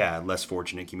yeah. less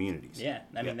fortunate communities. yeah,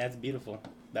 I mean, that's beautiful.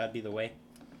 That'd be the way.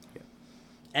 Yeah.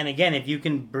 And again, if you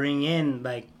can bring in,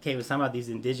 like Kate was talking about, these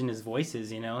indigenous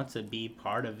voices, to be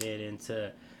part of it, and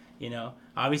to,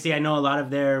 obviously I know a lot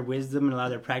of their wisdom and a lot of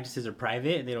their practices are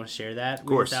private. They don't share that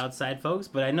with outside folks.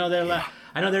 But I know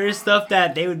there is stuff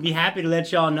that they would be happy to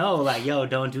let y'all know, like, yo,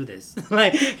 don't do this.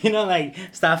 like,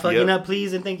 stop fucking up,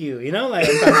 please, and thank you. I'm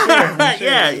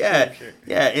sure.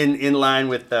 Yeah. In line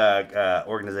with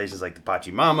organizations like the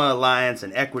Pachamama Alliance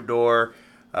in Ecuador.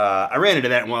 I ran into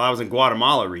that while I was in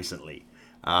Guatemala recently.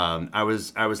 I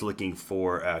was looking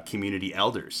for community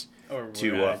elders.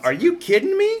 Are you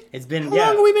kidding me? It's been how long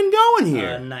have we been going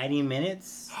here? 90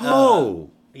 minutes.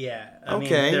 Yeah. I mean,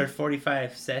 there are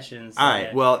 45 sessions. All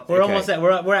right. Well, we're almost at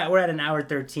we're at an hour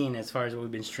 13 as far as what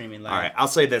we've been streaming live. All right. I'll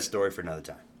save that story for another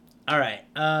time. All right.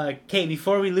 Kate,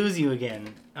 before we lose you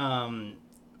again,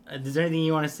 is there anything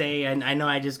you want to say? I know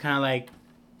I just kind of like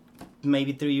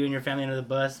maybe threw you and your family under the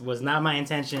bus. Was not my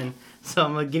intention. So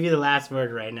I'm gonna give you the last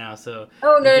word right now. So.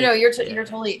 Oh no! You're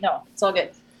totally no. It's all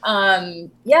good.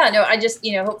 I just,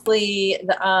 hopefully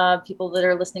the people that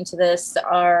are listening to this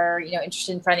are,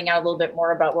 interested in finding out a little bit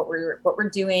more about what we're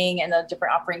doing and the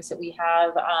different offerings that we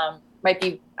have. Might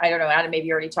be, I don't know, Adam, maybe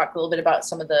you already talked a little bit about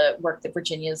some of the work that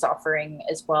Virginia is offering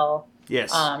as well. Yes.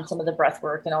 Some of the breath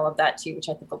work and all of that too, which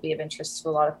I think will be of interest to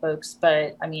a lot of folks.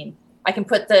 But I mean, I can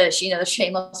put the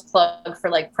shameless plug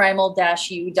for like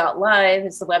primal-u.live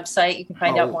is the website. You can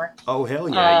find out more. Oh, hell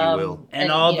yeah, you will.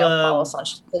 And all follow us on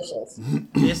socials.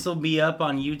 This will be up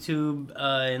on YouTube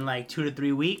in like 2 to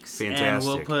 3 weeks. Fantastic. And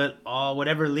we'll put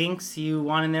whatever links you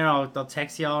want in there. I'll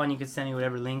text y'all and you can send me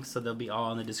whatever links. So they'll be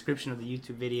all in the description of the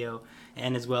YouTube video.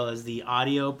 And as well as the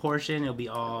audio portion, it'll be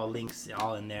all links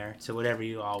all in there to whatever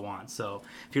you all want. So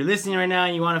if you're listening right now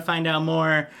and you want to find out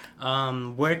more,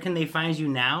 where can they find you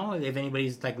now? If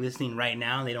anybody's like listening right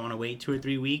now and they don't want to wait 2 or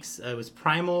 3 weeks, it was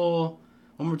Primal.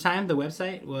 One more time, the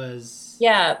website was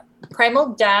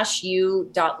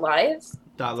primal-u.live.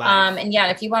 .live. And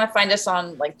if you want to find us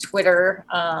on like Twitter,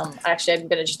 actually I'm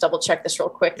gonna just double check this real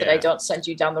quick that I don't send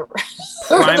you down the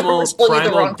primal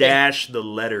dash the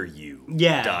letter U.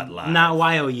 .live. Not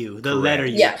YOU, the letter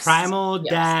U. Yes. Primal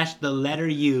dash the letter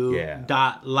U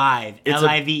dot live.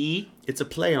 LIVE. It's a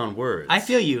play on words. I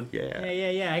feel you.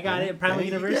 Yeah. I got it. Primal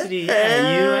University. Yeah,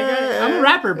 I got it. I'm a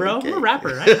rapper, bro. Okay. I'm a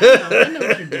rapper. I know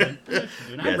what you're doing.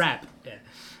 I rap. Yeah.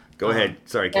 Go ahead.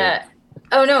 Sorry, Kate. Yeah.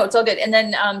 Oh no, it's all good. And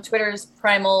then Twitter is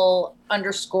Primal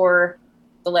 _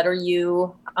 the letter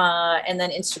U, and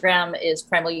then Instagram is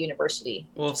Primal University.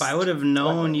 Well, if I would have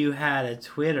known you had a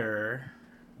Twitter,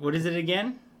 what is it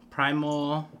again?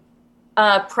 Primal.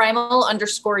 Primal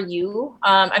 _ U.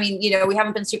 I mean, you know, we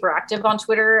haven't been super active on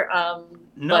Twitter.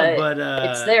 No, but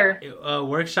it's there.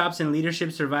 Workshops in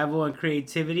leadership, survival, and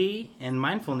creativity, and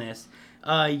mindfulness.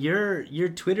 Your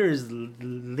Twitter is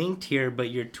linked here, but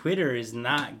your Twitter is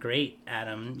not great,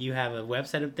 Adam. You have a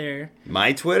website up there.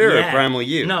 My Twitter or Primal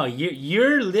U? No,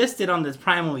 you're listed on this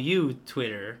Primal U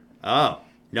Twitter. Oh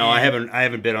no, I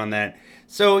haven't been on that.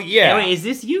 So yeah. Wait, is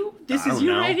this you? This is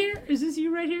you know. right here? Is this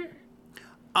you right here?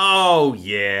 Oh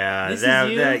yeah, This that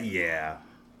is you? that yeah.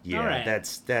 Yeah, All right.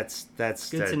 that's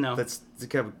Good to know. Let's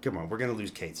come on. We're gonna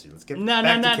lose Kate soon. Let's get No.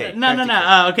 back to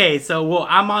Kate. Okay, so well,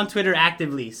 I'm on Twitter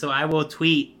actively, so I will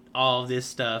tweet all of this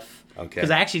stuff. Okay.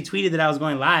 Because I actually tweeted that I was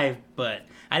going live, but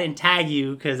I didn't tag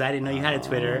you because I didn't know you had a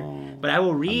Twitter. But I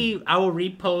will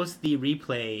repost the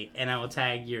replay and I will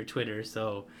tag your Twitter.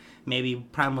 So maybe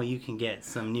Primal, you can get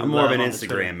some new. I'm more of an love on the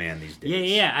Twitter. Instagram man these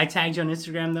days. Yeah. I tagged you on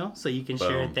Instagram though, so you can share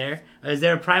Boom. it there. Is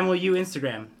there a Primal U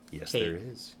Instagram? Yes, Kate? there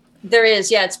is. There is,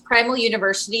 yeah. It's Primal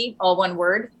University, all one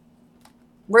word.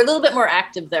 We're a little bit more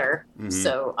active there,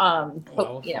 so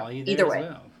Well, you know, follow you there either as way.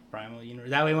 well. Primal Universe.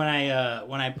 That way, when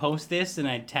I post this and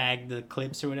I tag the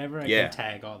clips or whatever, I can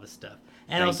tag all the stuff,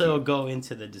 and Thank also you. it'll go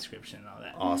into the description and all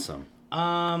that. Awesome.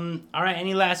 All right.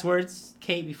 Any last words,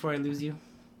 Kate, before I lose you?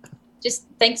 Just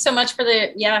thanks so much for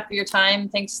your time.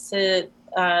 Thanks to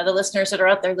the listeners that are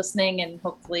out there listening, and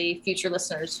hopefully future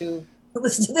listeners who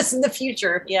listen to this in the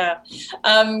future. Yeah,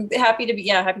 happy to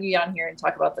be on here and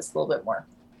talk about this a little bit more.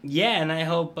 Yeah, and I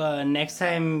hope next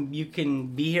time you can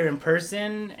be here in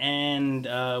person, and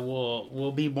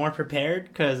we'll be more prepared,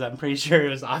 because I'm pretty sure it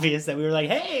was obvious that we were like,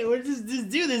 hey, we're just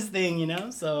do this thing, you know.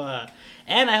 So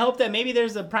and I hope that maybe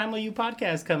there's a Primal U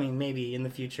podcast coming maybe in the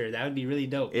future. That would be really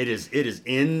dope. It is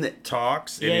in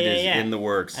talks and it is in the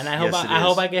works. And I hope Yes, I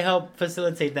hope I can help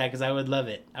facilitate that, because I would love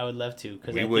it. I would love to,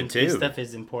 because I would think this too. stuff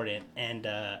is important, and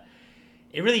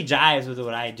it really jives with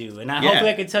what I do. And hopefully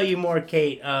I could tell you more,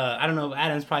 Kate. I don't know,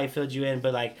 Adam's probably filled you in,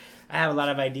 but like I have a lot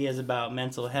of ideas about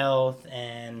mental health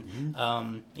and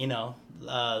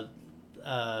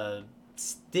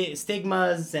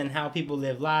stigmas and how people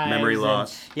live lives. Memory and,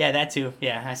 loss. Yeah, that too.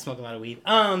 Yeah, I smoke a lot of weed.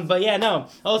 But yeah, no.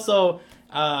 Also,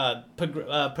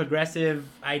 progressive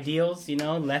ideals,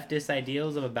 leftist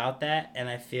ideals about that. And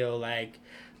I feel like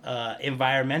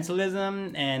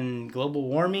environmentalism and global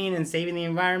warming and saving the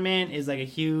environment is like a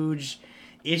huge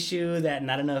issue that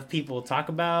not enough people talk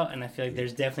about. And I feel like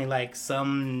there's definitely like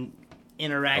some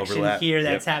interaction Overlap. here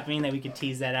that's happening that we could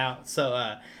tease that out.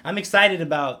 So I'm excited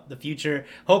about the future.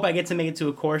 Hope I get to make it to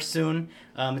a course soon.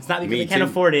 It's not because I can't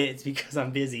afford it, it's because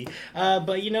I'm busy.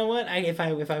 But you know what, if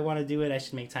I want to do it, I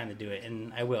should make time to do it,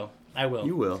 and I will.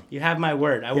 You will. You have my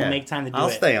word. I will make time to do it. I'll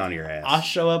stay on your ass. I'll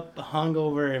show up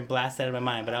hungover and blast out of my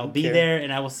mind, but I'll be there,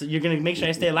 and I will. You're gonna make sure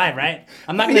I stay alive, right?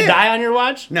 I'm not gonna die on your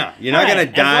watch. No, you're not gonna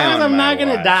die on my watch. As long as I'm not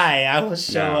gonna die, I will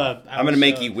show up. I'm gonna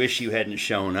make you wish you hadn't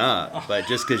shown up, but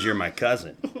just because you're my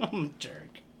cousin. Jerk.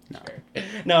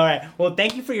 No, all right. Well,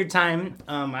 thank you for your time.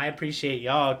 I appreciate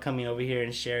y'all coming over here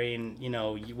and sharing,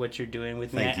 what you're doing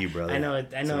with me. Thank you, brother. I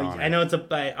know it's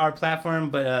our platform,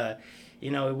 but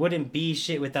it wouldn't be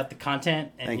shit without the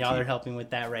content, and y'all are helping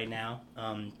with that right now.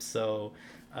 And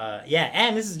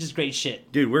this is just great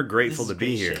shit. Dude, we're grateful to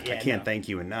be here. Yeah, I can't thank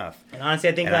you enough. And honestly,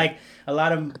 I think a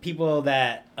lot of people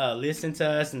that listen to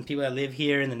us and people that live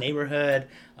here in the neighborhood,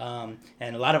 and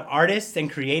a lot of artists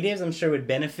and creatives, I'm sure would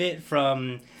benefit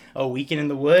from a weekend in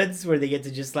the woods where they get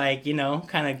to just kind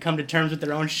of come to terms with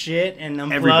their own shit and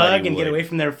unplug and get away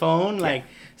from their phone.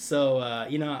 So,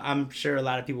 I'm sure a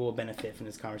lot of people will benefit from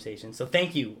this conversation. So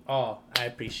thank you all. I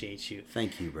appreciate you.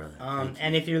 Thank you, brother.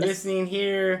 And if you're listening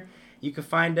here, you can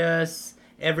find us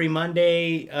every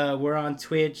Monday. We're on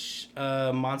Twitch,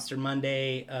 Monster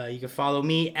Monday. You can follow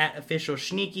me at Official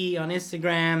SHNEAKY on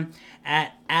Instagram,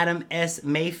 at Adam S.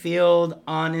 Mayfield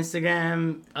on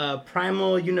Instagram,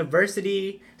 Primal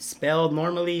University, spelled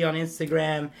normally, on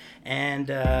Instagram. And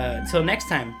until next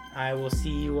time, I will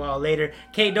see you all later.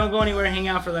 Kate, don't go anywhere. Hang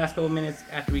out for the last couple minutes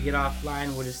after we get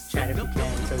offline. We'll just chat if we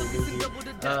can until we lose you.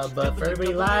 But for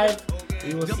everybody live,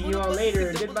 we will see you all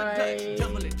later. Goodbye.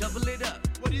 Double it up.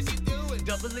 What is he doing?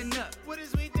 Doubling up. What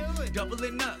is we doing?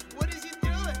 Doubling up. What is he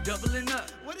doing? Doubling up.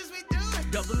 What is we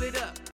doing? Double it up.